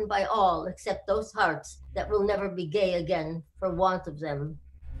 forgotten by all except those hearts that will never be gay again for want of them.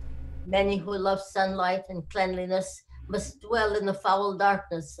 Many who love sunlight and cleanliness must dwell in the foul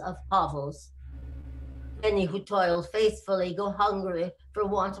darkness of hovels. Many who toil faithfully go hungry for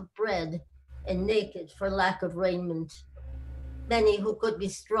want of bread and naked for lack of raiment. Many who could be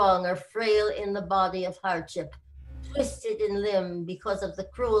strong are frail in the body of hardship, twisted in limb because of the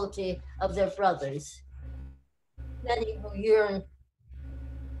cruelty of their brothers. Many who yearn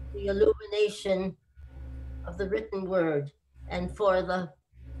the illumination of the written word and for the...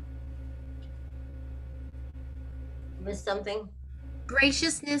 Missed something?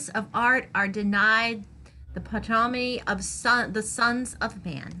 Graciousness of art are denied the patrimony of the sons of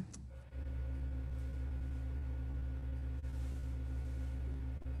man.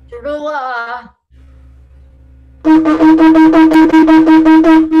 Teruah.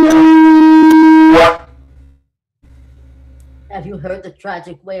 Have you heard the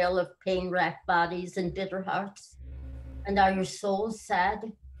tragic wail of pain-racked bodies and bitter hearts? And are your souls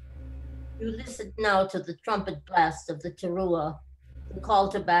sad? You listen now to the trumpet blast of the Teruah, the call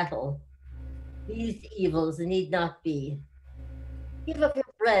to battle. These evils need not be. Give of your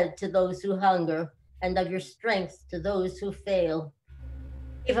bread to those who hunger, and of your strength to those who fail.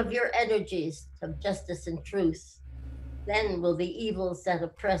 Give of your energies of justice and truth. Then will the evils that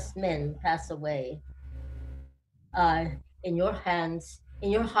oppress men pass away. In your hands,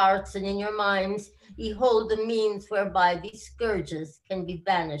 in your hearts, and in your minds, ye hold the means whereby these scourges can be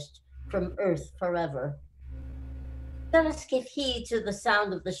banished from earth forever. Let us give heed to the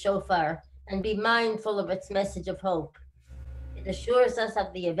sound of the shofar and be mindful of its message of hope. It assures us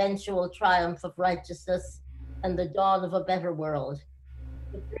of the eventual triumph of righteousness and the dawn of a better world.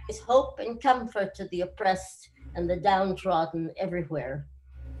 It brings hope and comfort to the oppressed and the downtrodden everywhere.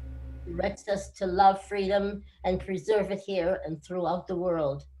 It directs us to love freedom and preserve it here and throughout the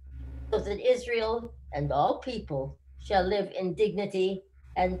world, so that Israel and all people shall live in dignity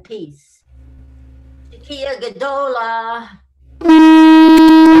and peace. Shekiah Gedolah.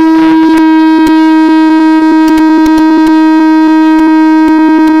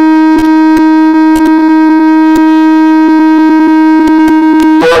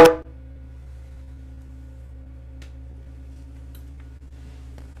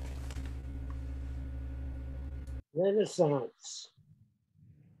 Renaissance.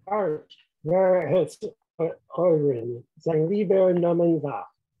 Art, wer het euren, sein lieber Namen war.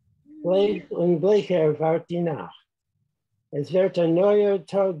 Bleich und bleicher ward die Nacht. Es wird ein neuer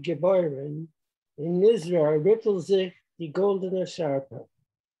Tag geboren, in Nisra rüttelt sich die goldene Schärpe.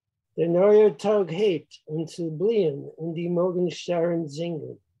 Der neue Tag hebt, um zu blühen und die Morgensterne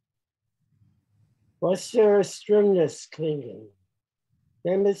singen. Was für Strömnis klingen.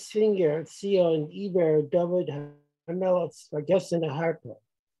 Demes Finger Zion über David Hamelets vergessene Harpe.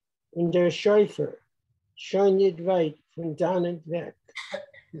 Und der Schäufer scheunet weit von dann und weg.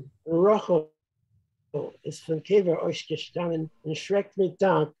 Rachel ist von Kever ausgestanden und schreckt mit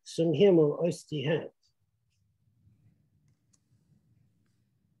Dank zum Himmel aus die Hand.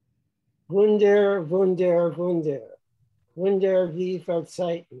 Wunder, Wunder, Wunder, Wunder wie vor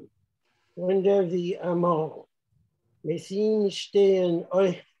Zeiten, Wunder wie einmal. Messin stehen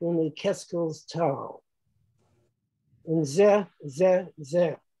euch von den Keskels Tal. Und sehr,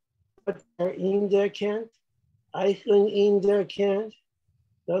 hat ihn der kennt, Eicheln ihn der kennt,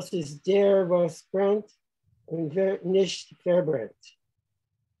 das ist der, was brennt und wird nicht verbrennt.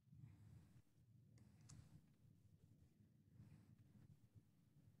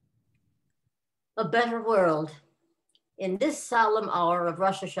 A better world. In this solemn hour of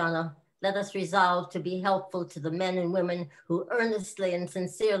Rosh Hashanah, let us resolve to be helpful to the men and women who earnestly and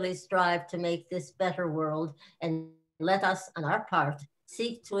sincerely strive to make this better world, and let us, on our part,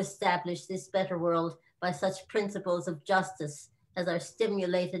 seek to establish this better world by such principles of justice as are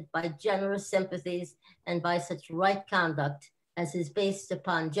stimulated by generous sympathies and by such right conduct as is based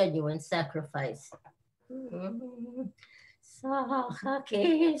upon genuine sacrifice.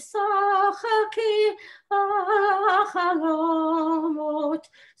 שחקי, שחקי, החלומות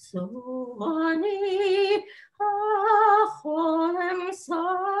סורני, החולם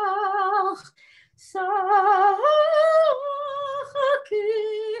שח, שחקי,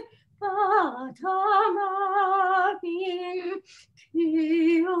 בת המבין,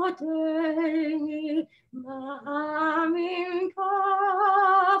 כי אותני מאמין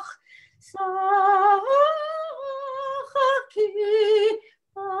בך, שחקי,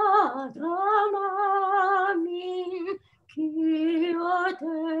 בת המבין, כי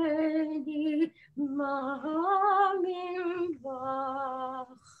אותני מאמין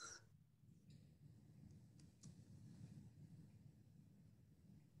בך.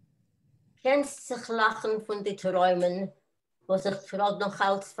 Kennst sich lachen von den Träumen, was ich gerade noch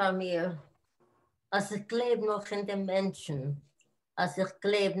als von mir, als ich lebe noch in den Menschen, als ich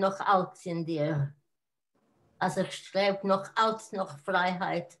lebe noch als in dir, als ich strebe noch als noch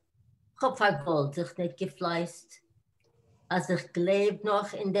Freiheit, Kopf Gold sich nicht gefleißt, als ich lebe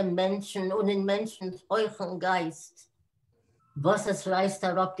noch in den Menschen und in Menschens heuchen Geist. Was es reißt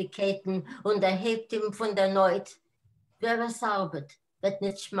herab die Ketten und erhebt ihm von der Neut, wer es arbeitet, wird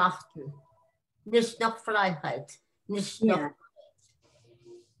nicht schmachten. Nicht noch Freiheit, nicht noch.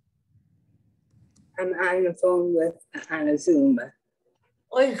 I'm on the phone with on a Zoom.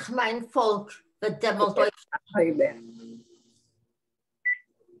 Euch mein Volk wird dämmelt euch.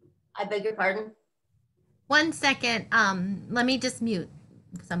 I beg your pardon? 1 second. Let me just mute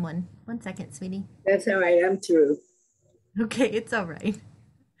someone. 1 second, sweetie. That's all right. I'm through. Okay, it's all right.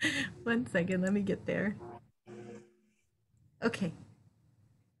 1 second. Let me get there. Okay.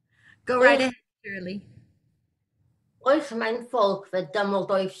 Go right ahead, Shirley. Euch mein Volk wird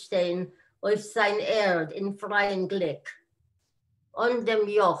dämmelt euch stehen, auf sein Erd in freien Glück. On dem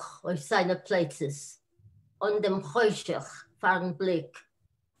Joch auf seine Plätzes, on dem Heuschech fahren Blick.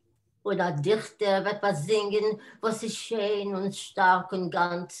 Und der Dichter wird was singen, was ist schön und stark und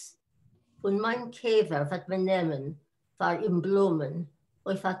ganz. Und mein Käfer wird mir nehmen, war im Blumen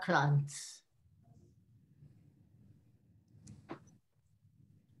auf der Kranz.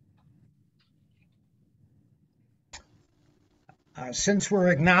 Since we're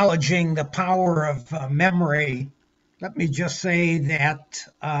acknowledging the power of memory, let me just say that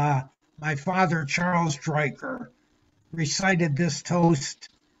my father, Charles Stryker, recited this toast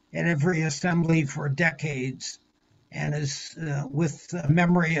at every assembly for decades, and is with the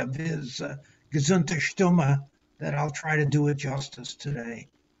memory of his Gesundte Stimme that I'll try to do it justice today.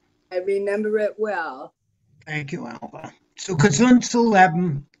 I remember it well. Thank you, Alva. Zu gesund zu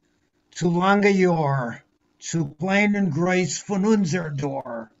leben, zu lange Jahr, zu kleinen Grace von unser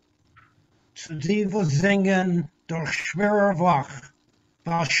Dor, zu die wir singen durch schwere Wach,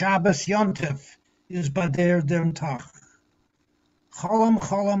 weil Shabbos Yontif ist bei der dem Tag. Cholam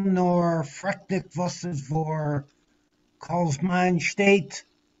nor, frektig was es vor, kals mein steht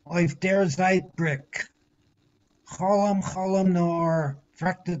auf der Seitbrick. Cholam nor,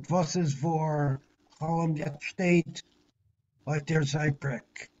 frektig was es vor, cholam jetzt steht auf der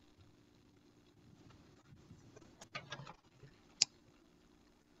Seitbrick.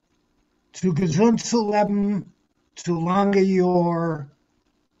 Zu gesund zu leben, zu lange Jahr,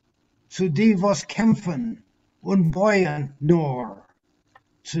 zu die was kämpfen und beuern nur,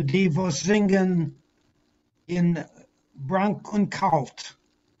 zu die was singen in Brank und Kalt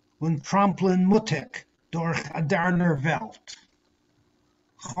und trampeln mutig durch a derner Welt.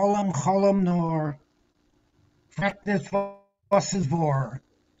 Cholam nur, fragt es was es war,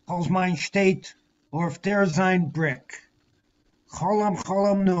 als mein steht auf der sein Brick.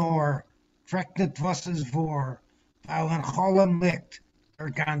 Cholam nur, fragt nicht, was es vor, weil ein Cholam liegt,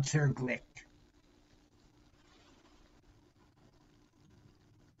 der ganzer Glück.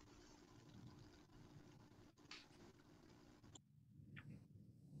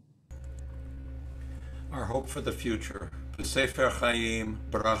 Our hope for the future. B'Sefer Chaim,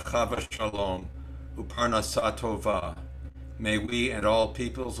 Baracha v'Shalom, Uparnasa Tova. May we and all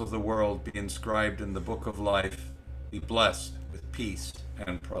peoples of the world be inscribed in the book of life, be blessed with peace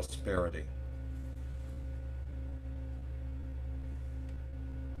and prosperity.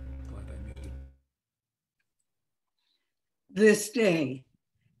 This day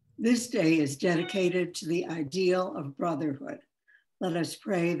is dedicated to the ideal of brotherhood. Let us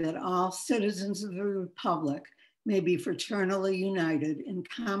pray that all citizens of the Republic may be fraternally united in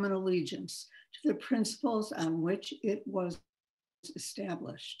common allegiance to the principles on which it was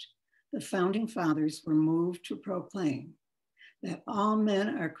established. The founding fathers were moved to proclaim that all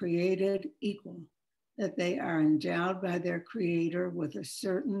men are created equal, that they are endowed by their Creator with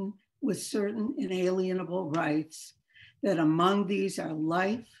certain inalienable rights, that among these are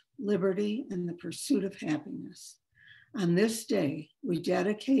life, liberty, and the pursuit of happiness. On this day, we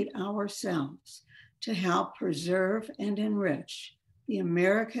dedicate ourselves to help preserve and enrich the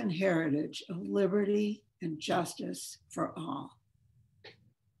American heritage of liberty and justice for all.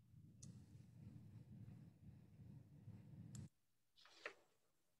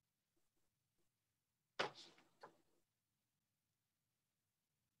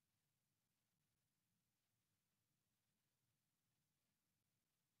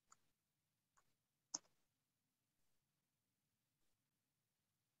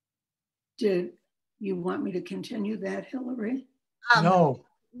 Did you want me to continue that, Hillary? No.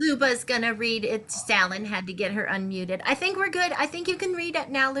 Luba's gonna read it. Salen had to get her unmuted. I think we're good. I think you can read it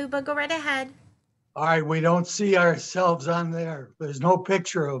now, Luba. Go right ahead. All right, we don't see ourselves on there. There's no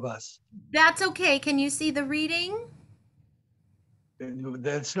picture of us. That's okay. Can you see the reading?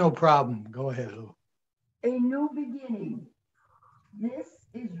 That's no problem. Go ahead, Lou. A new beginning. This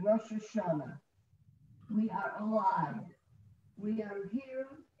is Rosh Hashanah. We are alive. We are here,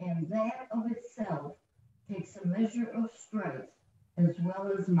 and that of itself takes a measure of strength as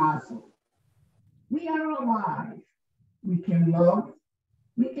well as mazel. We are alive. We can love.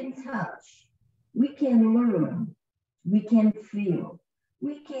 We can touch. We can learn. We can feel.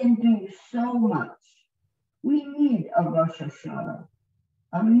 We can do so much. We need a Rosh Hashanah,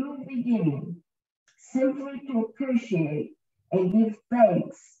 a new beginning, simply to appreciate and give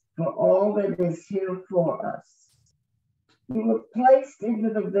thanks for all that is here for us. We were placed into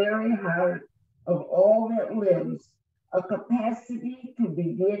the very heart of all that lives, a capacity to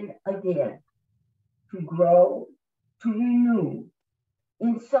begin again, to grow, to renew.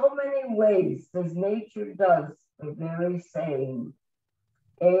 In so many ways, as nature does the very same.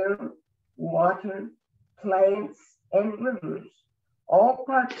 Air, water, plants, and rivers all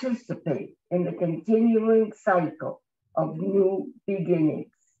participate in the continuing cycle of new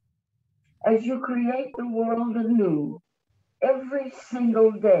beginnings. As you create the world anew, every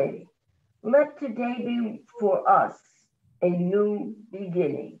single day, let today be for us a new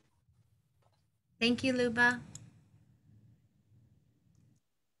beginning. Thank you, Luba.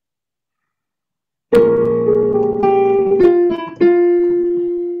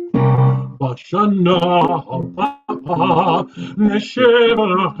 בשנה הבאה נשב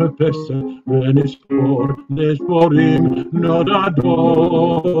על הפסל ונספור נספורים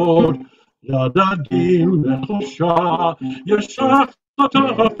נודדות לדדים וחופשה ישחת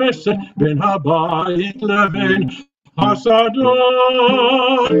הפסל בין הבית לבין השדות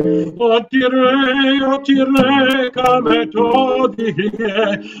עוד תראה כמה טוב יהיה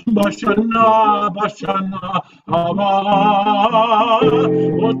בשנה הבאה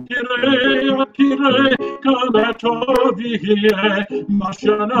עוד תראה כמה טוב יהיה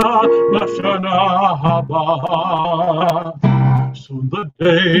בשנה הבאה. Soon the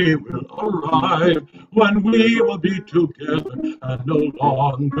day will arrive when we will be together, and no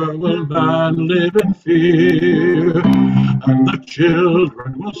longer will man live in fear. And the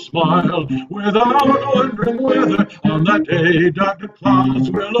children will smile without wondering whether on that day dark clouds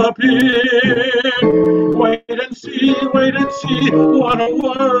will appear. Wait and see what a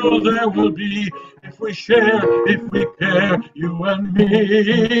world there will be if we share, if we care, you and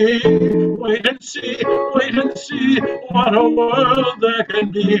me. Wait and see what a world there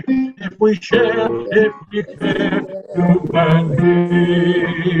can be if we share, if we care, you and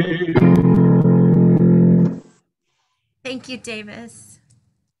me. Thank you, Davis.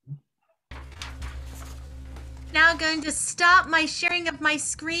 Now I'm going to stop my sharing of my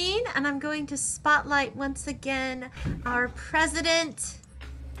screen, and I'm going to spotlight once again our president,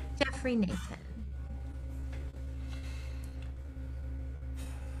 Jeffrey Nathan.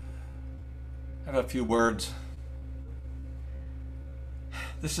 I have a few words.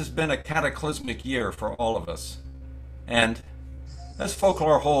 This has been a cataclysmic year for all of us. And as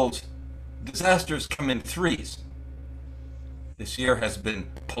folklore holds, disasters come in threes. This year has been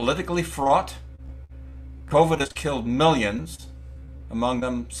politically fraught. COVID has killed millions, among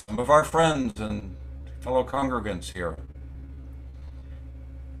them some of our friends and fellow congregants here.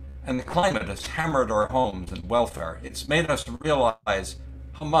 And the climate has hammered our homes and welfare. It's made us realize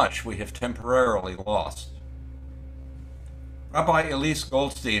how much we have temporarily lost. Rabbi Elise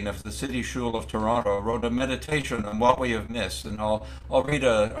Goldstein of the City Shul of Toronto wrote a meditation on what we have missed, and I'll read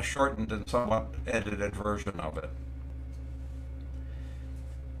a shortened and somewhat edited version of it.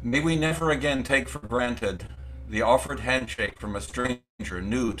 May we never again take for granted the offered handshake from a stranger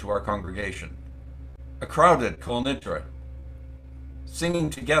new to our congregation, a crowded kol nidre, singing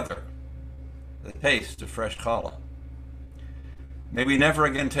together, the taste of fresh challah. May we never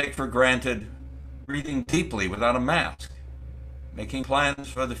again take for granted breathing deeply without a mask, making plans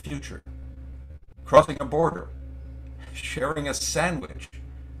for the future, crossing a border, sharing a sandwich,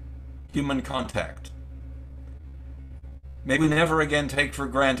 human contact. May we never again take for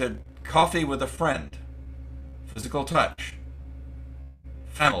granted coffee with a friend, physical touch,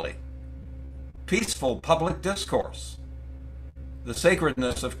 family, peaceful public discourse, the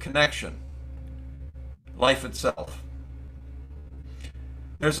sacredness of connection, life itself.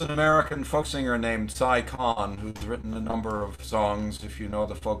 There's an American folk singer named Cy Khan who's written a number of songs. If you know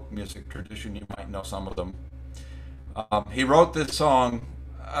the folk music tradition, you might know some of them. He wrote this song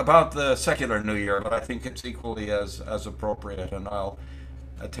about the secular New Year, but I think it's equally as appropriate, and I'll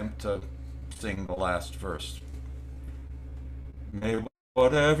attempt to sing the last verse. May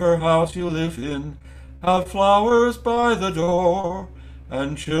whatever house you live in have flowers by the door,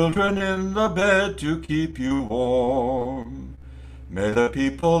 and children in the bed to keep you warm. May the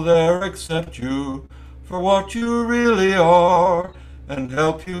people there accept you for what you really are, and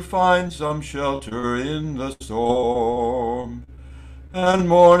help you find some shelter in the storm. And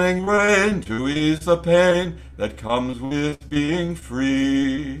morning rain to ease the pain that comes with being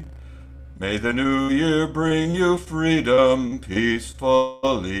free. May the new year bring you freedom peacefully.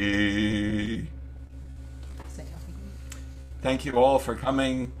 Thank you all for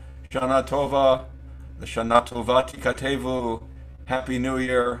coming. Shana Tova, the Shana Tova Tikatevu. Happy New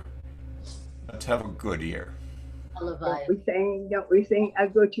Year. Let's have a good year. Don't we sing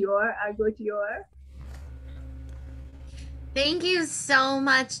Agot Yor, Agot Yor? Thank you so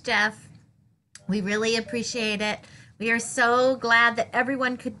much, Jeff. We really appreciate it. We are so glad that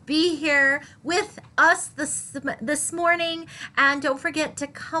everyone could be here with us this morning. And don't forget to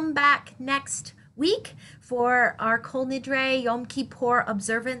come back next week for our Kol Nidre Yom Kippur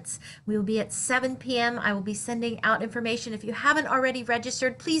observance. We will be at 7 p.m. I will be sending out information. If you haven't already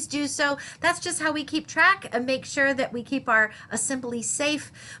registered, please do so. That's just how we keep track and make sure that we keep our assembly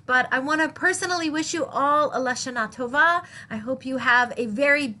safe. But I want to personally wish you all a Lashana Tova. I hope you have a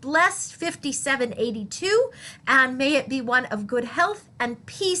very blessed 5782, and may it be one of good health and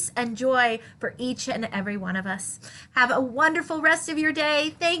peace and joy for each and every one of us. Have a wonderful rest of your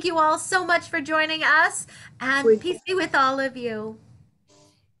day. Thank you all so much for joining us, and peace be with all of you.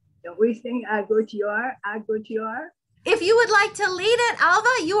 Don't we sing Agot Yor, Agot Yor? If you would like to lead it,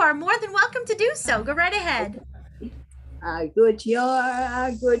 Alva, you are more than welcome to do so. Go right ahead. Agot Yor,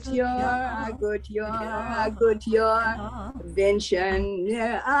 Agot Yor, Agot Yor, Agot Yor. Vincent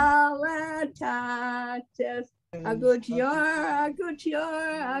Alatates. Agot Yor, Agot Yor,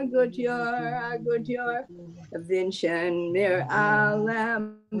 Agot Yor, Agot Yor. Vincent Mir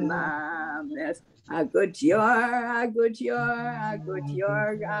Alamames. Agot Yor, Agot Yor, Agot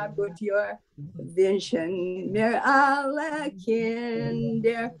Yor, Agot Yor. Vincent Mir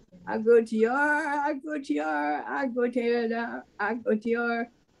Alakinder. Agot Yor, Agot Yor, Agot Yor, Agot Yor.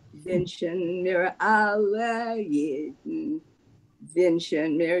 Vincent Mir Alayidin.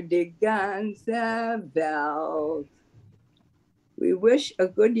 Vincent Mir de ganze Welt. We wish a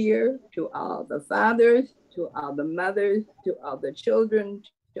good year to all the fathers, to all the mothers, to all the children,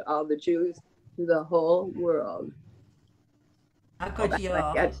 to all the Jews, to the whole world.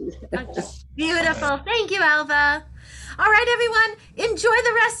 Beautiful. Thank you, Alva. All right, everyone. Enjoy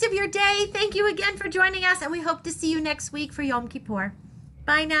the rest of your day. Thank you again for joining us, and we hope to see you next week for Yom Kippur.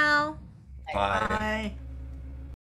 Bye now. Bye.